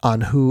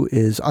who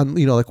is on,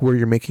 like where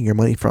you're making your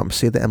money from.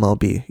 Say the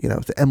MLB,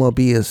 if the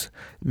MLB is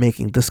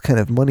making this kind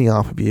of money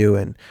off of you,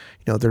 and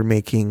they're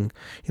making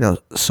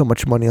so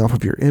much money off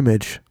of your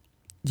image,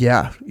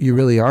 yeah, you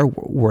really are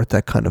worth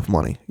that kind of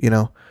money.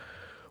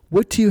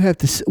 What do you have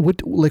to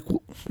what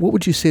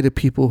would you say to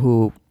people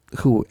who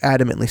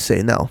adamantly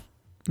say no,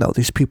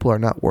 these people are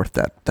not worth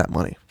that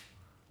money?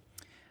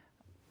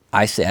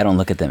 I say I don't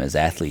look at them as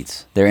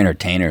athletes. They're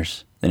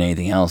entertainers than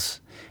anything else.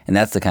 And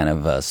that's the kind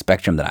of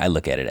spectrum that I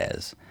look at it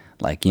as.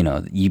 Like,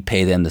 you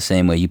pay them the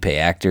same way you pay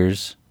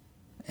actors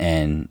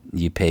and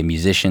you pay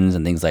musicians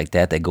and things like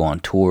that. They go on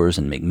tours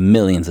and make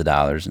millions of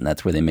dollars, and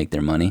that's where they make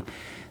their money.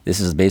 This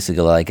is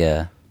basically like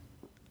a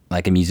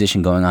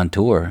musician going on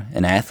tour.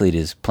 An athlete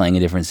is playing a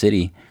different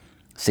city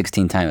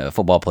 16 times, a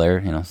football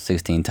player,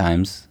 16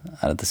 times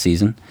out of the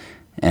season.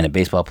 And a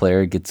baseball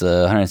player gets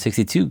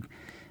 162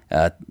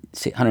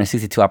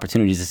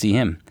 opportunities to see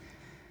him.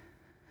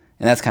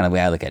 And that's kind of the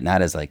way I look at it,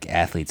 not as like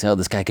athletes. Oh,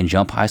 this guy can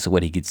jump high, so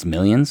what, he gets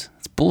millions?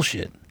 It's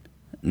bullshit.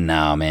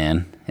 No,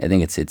 man. I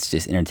think it's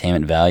just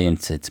entertainment value,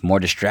 and it's more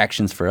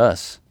distractions for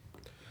us.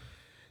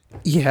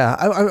 Yeah,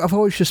 I've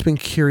always just been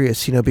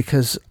curious,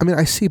 because,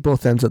 I see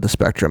both ends of the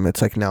spectrum.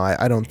 It's like, no,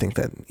 I don't think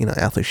that,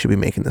 athletes should be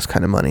making this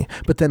kind of money.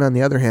 But then on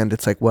the other hand,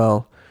 it's like,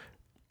 well,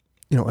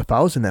 if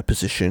I was in that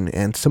position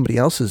and somebody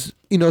else is,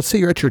 say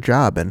you're at your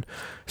job and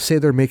say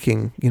they're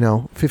making,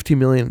 50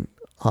 million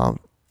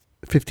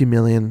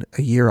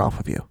a year off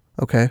of you,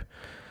 okay?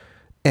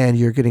 And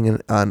you're getting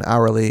an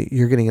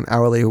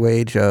hourly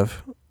wage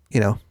of,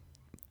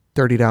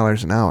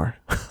 $30 an hour.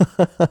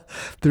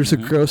 There's a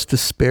gross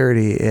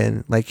disparity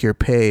in like your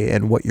pay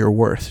and what you're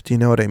worth. Do you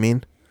know what I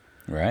mean?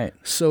 Right.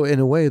 So in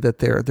a way that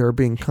they're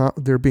being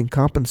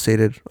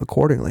compensated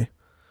accordingly.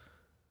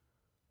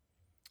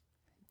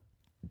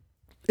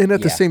 And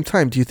at the same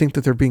time, do you think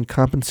that they're being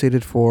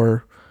compensated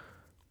for,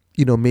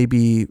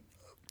 maybe,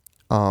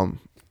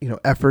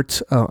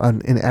 efforts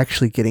in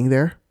actually getting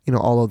there?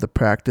 All of the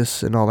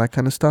practice and all that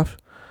kind of stuff,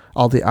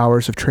 all the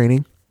hours of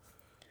training.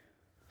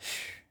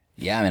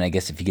 Yeah, I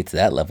guess if you get to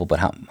that level,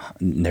 but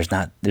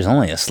there's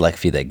only a select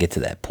few that get to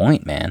that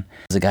point, man.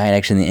 There's a guy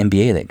actually in the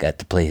NBA that got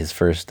to play his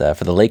first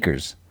for the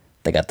Lakers.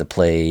 They got to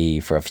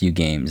play for a few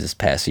games this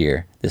past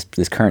year,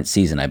 this current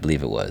season, I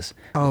believe it was.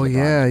 Oh,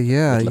 yeah,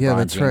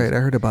 that's James. Right.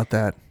 I heard about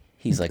that.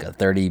 He's like a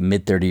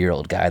mid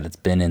 30-year-old guy that's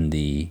been in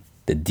the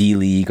D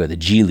League or the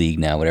G League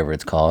now, whatever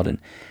it's called, and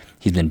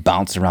he's been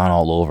bounced around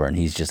all over, and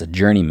he's just a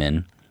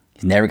journeyman.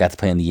 He's never got to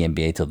play in the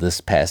NBA till this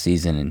past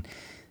season, and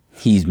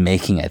he's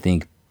making, I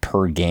think,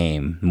 per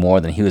game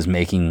more than he was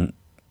making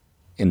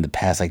in the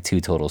past like 2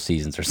 total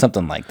seasons or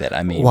something like that.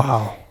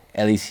 Wow.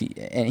 At least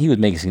he was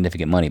making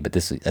significant money, but I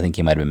think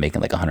he might have been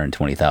making like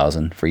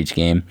 $120,000 for each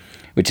game,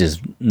 which is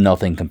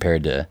nothing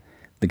compared to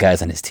the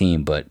guys on his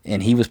team.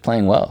 And he was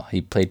playing well.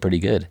 He played pretty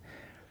good.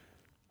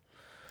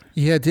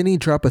 Yeah, didn't he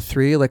drop a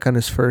 3 like on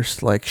his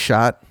first like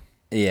shot?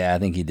 Yeah, I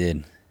think he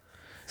did.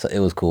 So it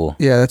was cool.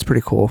 Yeah, that's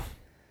pretty cool.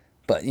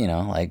 But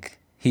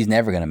he's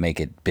never going to make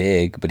it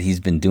big, but he's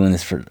been doing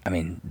this for,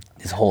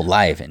 his whole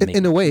life. And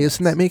in a way,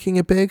 isn't that making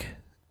it big?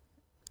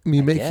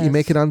 You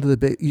make it onto the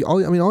big. All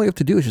you have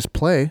to do is just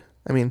play.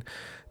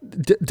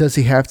 Does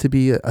he have to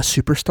be a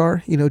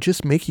superstar?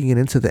 Just making it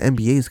into the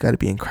NBA has got to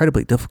be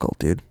incredibly difficult,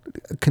 dude.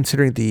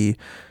 Considering the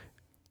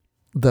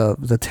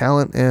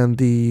talent and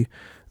the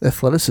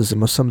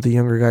athleticism of some of the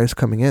younger guys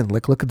coming in.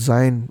 Like, look at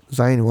Zion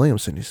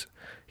Williamson.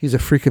 He's a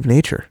freak of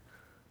nature.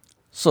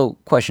 So,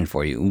 question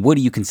for you: what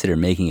do you consider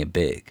making it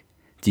big?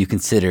 Do you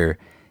consider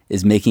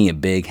is making it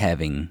big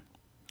having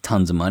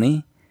tons of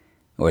money,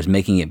 or is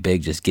making it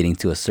big just getting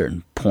to a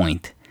certain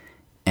point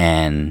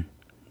and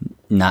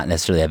not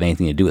necessarily have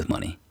anything to do with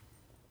money?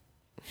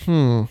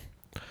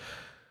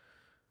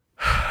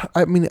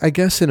 I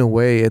guess in a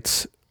way,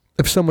 it's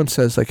if someone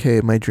says like,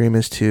 "Hey, my dream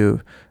is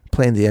to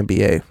play in the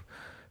NBA,"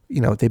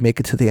 they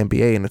make it to the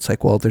NBA, and it's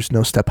like, well, there's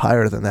no step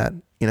higher than that.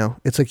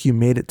 It's like you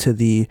made it to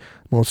the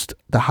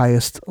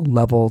highest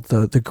level,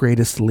 the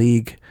greatest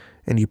league,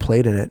 and you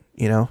played in it.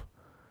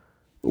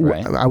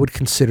 Right. I would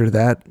consider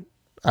that.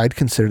 I'd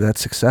consider that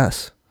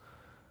success.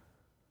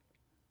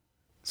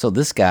 So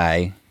this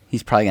guy,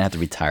 he's probably gonna have to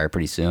retire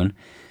pretty soon.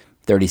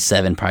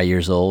 37, probably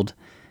years old,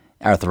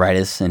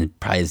 arthritis in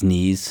probably his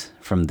knees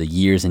from the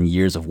years and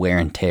years of wear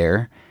and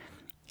tear,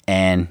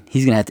 and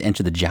he's gonna have to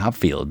enter the job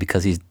field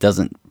because he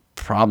doesn't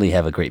probably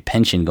have a great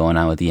pension going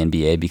on with the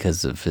NBA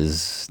because of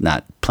his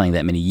not playing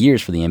that many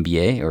years for the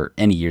NBA or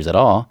any years at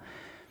all.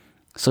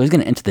 So he's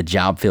going to enter the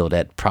job field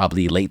at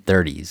probably late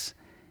 30s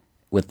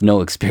with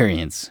no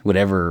experience,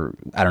 whatever.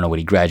 I don't know what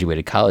he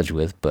graduated college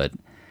with, but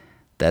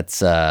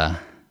that's I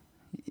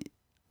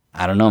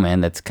don't know,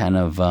 man. That's kind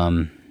of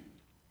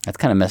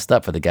messed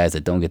up for the guys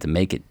that don't get to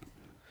make it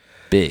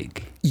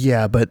big.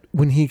 Yeah, but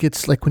when he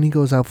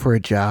goes out for a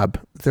job,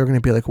 they're going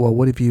to be like, well,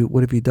 what have you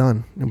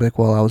done? And be like,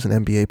 well, I was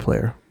an NBA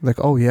player. Like,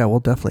 oh yeah,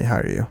 we'll definitely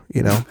hire you.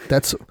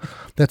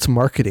 That's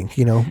marketing.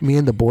 Me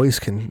and the boys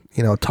can,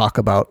 talk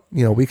about,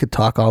 we could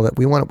talk all that.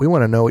 We want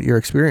to know what your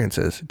experience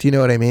is. Do you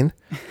know what I mean?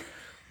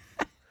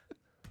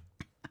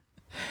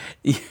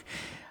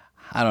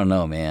 I don't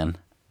know, man.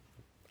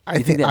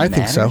 I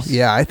think so.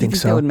 Yeah, I think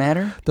so. That would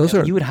matter?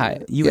 You would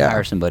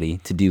hire somebody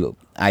to do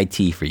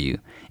IT for you.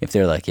 If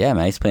they're like, yeah,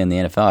 man, I used to play in the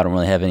NFL. I don't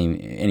really have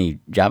any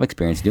job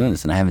experience doing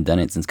this, and I haven't done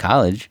it since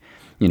college.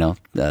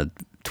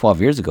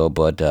 12 years ago,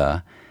 but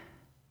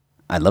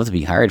I'd love to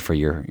be hired for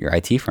your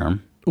IT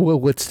firm. Well,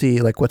 what's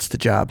the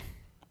job?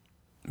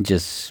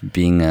 Just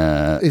being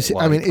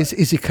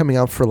is he coming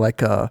out for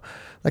like a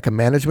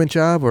management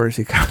job, or is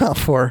he coming out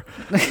for,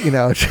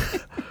 well,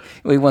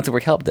 he wants to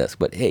work help desk,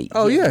 but hey.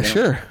 Oh yeah,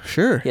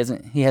 sure.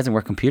 He hasn't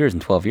worked computers in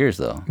 12 years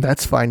though.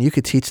 That's fine. You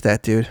could teach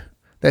that, dude.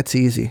 That's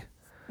easy.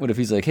 What if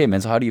he's like, hey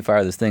man, so how do you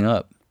fire this thing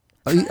up?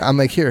 I'm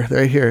like,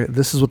 right here.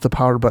 This is what the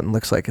power button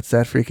looks like. It's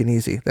that freaking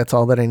easy. That's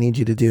all that I need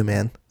you to do,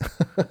 man.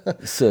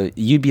 So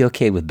you'd be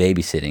okay with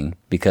babysitting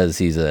because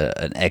he's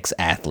an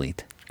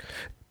ex-athlete?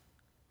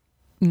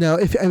 No,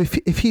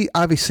 if he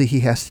obviously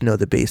he has to know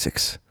the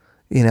basics,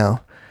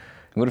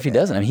 What if he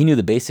doesn't? I mean, he knew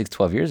the basics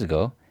 12 years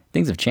ago.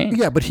 Things have changed.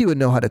 Yeah, but he would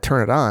know how to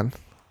turn it on.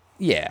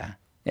 Yeah,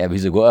 but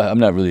he's like, well, I'm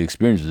not really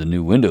experienced with the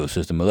new Windows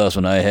system. The last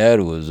one I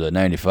had was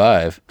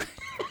 95.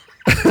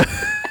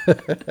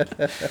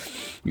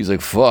 He's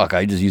like, fuck,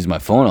 I just use my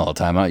phone all the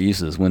time. I'm not used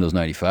to this Windows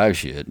 95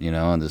 shit,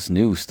 and this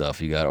new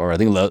stuff you got. Or I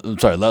think,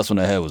 last one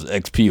I had was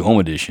XP Home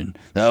Edition.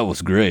 That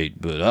was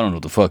great, but I don't know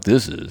what the fuck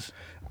this is.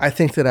 I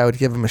think that I would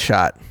give him a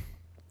shot.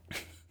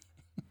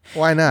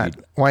 Why not?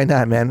 Why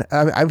not, man?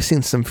 I've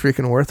seen some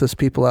freaking worthless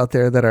people out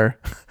there that are,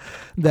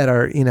 they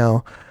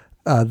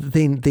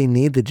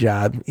need the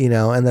job,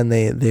 and then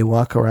they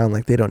walk around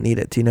like they don't need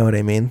it. Do you know what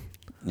I mean?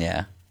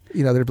 Yeah.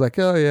 They're like,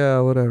 oh yeah,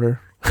 whatever.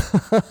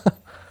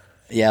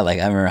 Yeah, like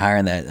I remember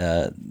hiring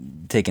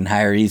taking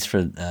hirees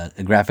for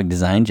a graphic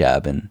design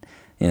job, and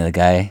the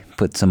guy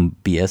put some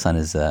BS on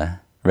his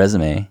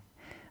resume.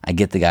 I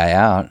get the guy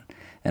out,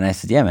 and I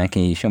said, yeah, man,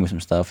 can you show me some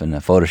stuff in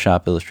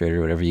Photoshop, Illustrator,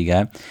 whatever you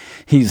got?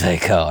 He's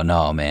like, oh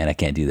no, man, I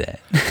can't do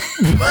that.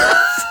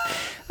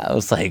 I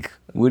was like,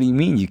 what do you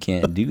mean you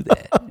can't do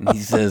that? And he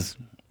says,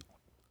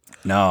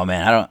 no,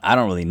 man, I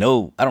don't really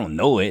know. I don't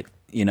know it.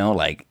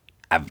 Like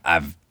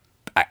I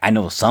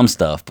know some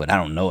stuff, but I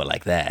don't know it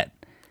like that.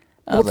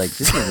 I was like,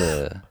 this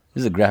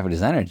is a graphic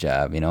designer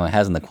job, it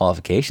has in the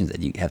qualifications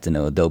that you have to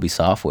know Adobe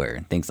software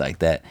and things like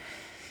that.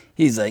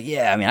 He's like,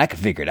 yeah, I mean, I can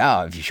figure it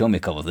out. If you show me a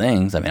couple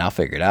things, I mean, I'll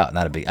figure it out.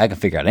 I can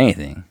figure out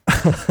anything.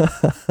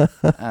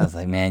 I was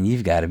like, man,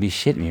 you've got to be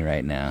shitting me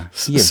right now.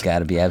 You've got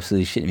to be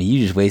absolutely shitting me.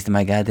 You just wasted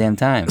my goddamn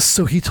time.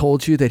 So he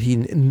told you that he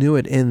knew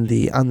it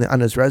on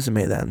his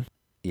resume then?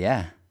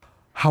 Yeah.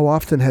 How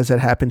often has that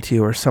happened to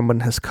you, or someone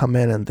has come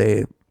in and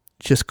they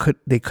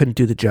couldn't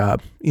do the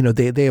job?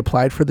 They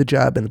applied for the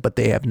job but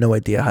they have no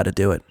idea how to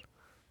do it.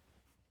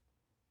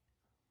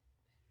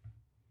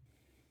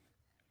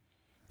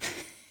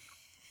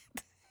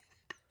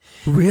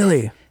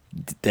 Really?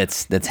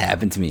 That's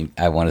happened to me.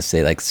 I want to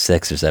say like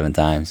 6 or 7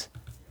 times,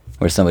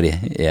 where someone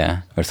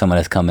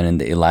has come in and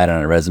they lied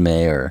on a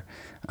resume, or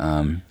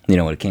when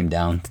it came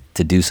down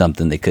to do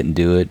something, they couldn't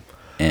do it.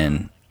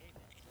 And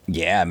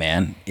yeah,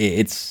 man,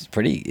 it's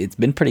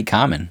been pretty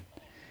common.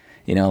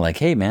 Like,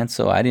 hey man,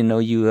 so I didn't know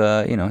you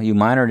you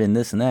minored in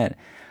this and that.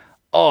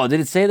 Oh,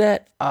 did it say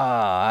that? Oh,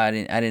 I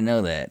didn't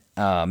know that.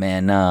 Oh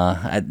man, no,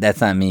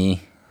 that's not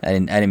me. I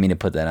didn't mean to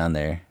put that on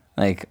there.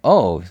 Like,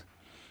 oh,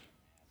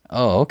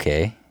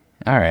 okay,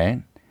 all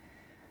right.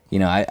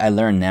 I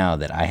learned now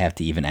that I have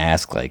to even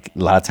ask. Like, a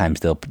lot of times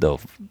they'll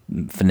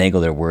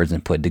finagle their words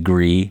and put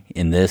degree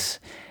in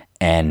this,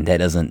 and that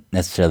doesn't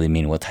necessarily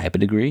mean what type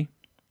of degree.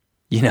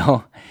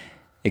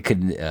 It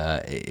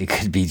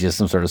could be just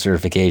some sort of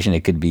certification.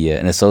 It could be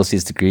an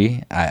associate's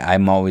degree.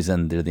 I'm always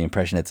under the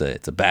impression it's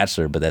a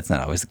bachelor, but that's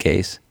not always the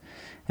case.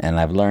 And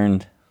I've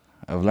learned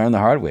the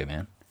hard way,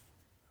 man.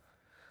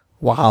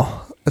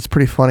 Wow, that's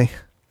pretty funny.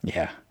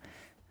 Yeah,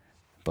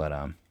 but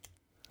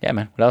yeah,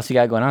 man. What else you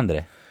got going on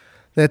today?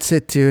 That's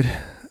it, dude.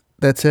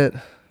 That's it.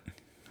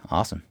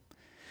 Awesome.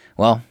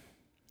 Well,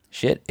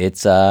 shit.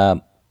 It's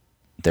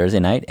Thursday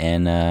night,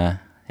 and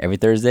every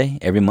Thursday,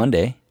 every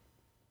Monday,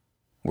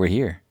 we're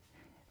here.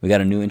 We got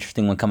a new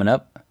interesting one coming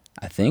up,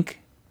 I think.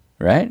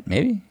 Right?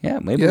 Maybe. Yeah.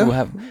 Maybe we'll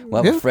have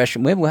a fresh.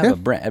 Maybe we'll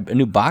have a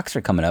new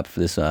boxer coming up for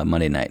this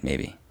Monday night.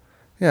 Maybe.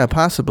 Yeah,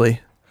 possibly.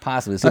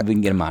 Possibly. See if we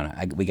can get him on.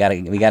 We got a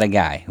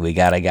guy. We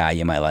got a guy.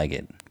 You might like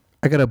it.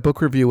 I got a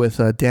book review with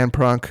Dan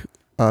Pronk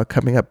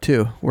coming up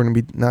too. We're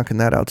gonna be knocking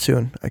that out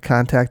soon. I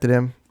contacted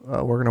him.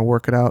 We're gonna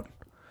work it out.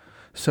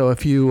 So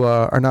if you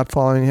are not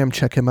following him,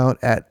 check him out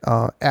at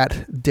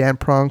Dan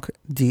Pronk,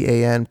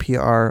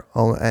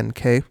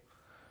 DANPRONK.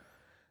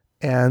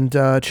 And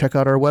check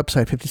out our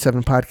website,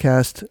 57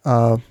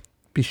 Podcast.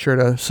 Be sure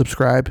to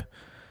subscribe.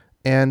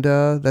 And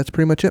that's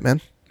pretty much it,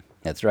 man.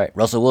 That's right.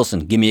 Russell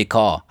Wilson, give me a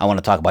call. I want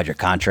to talk about your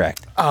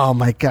contract. Oh,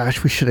 my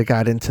gosh. We should have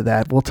got into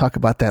that. We'll talk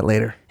about that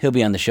later. He'll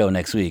be on the show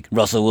next week.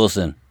 Russell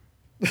Wilson.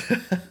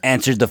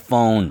 Answer the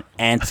phone.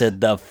 Answer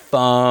the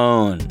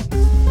phone.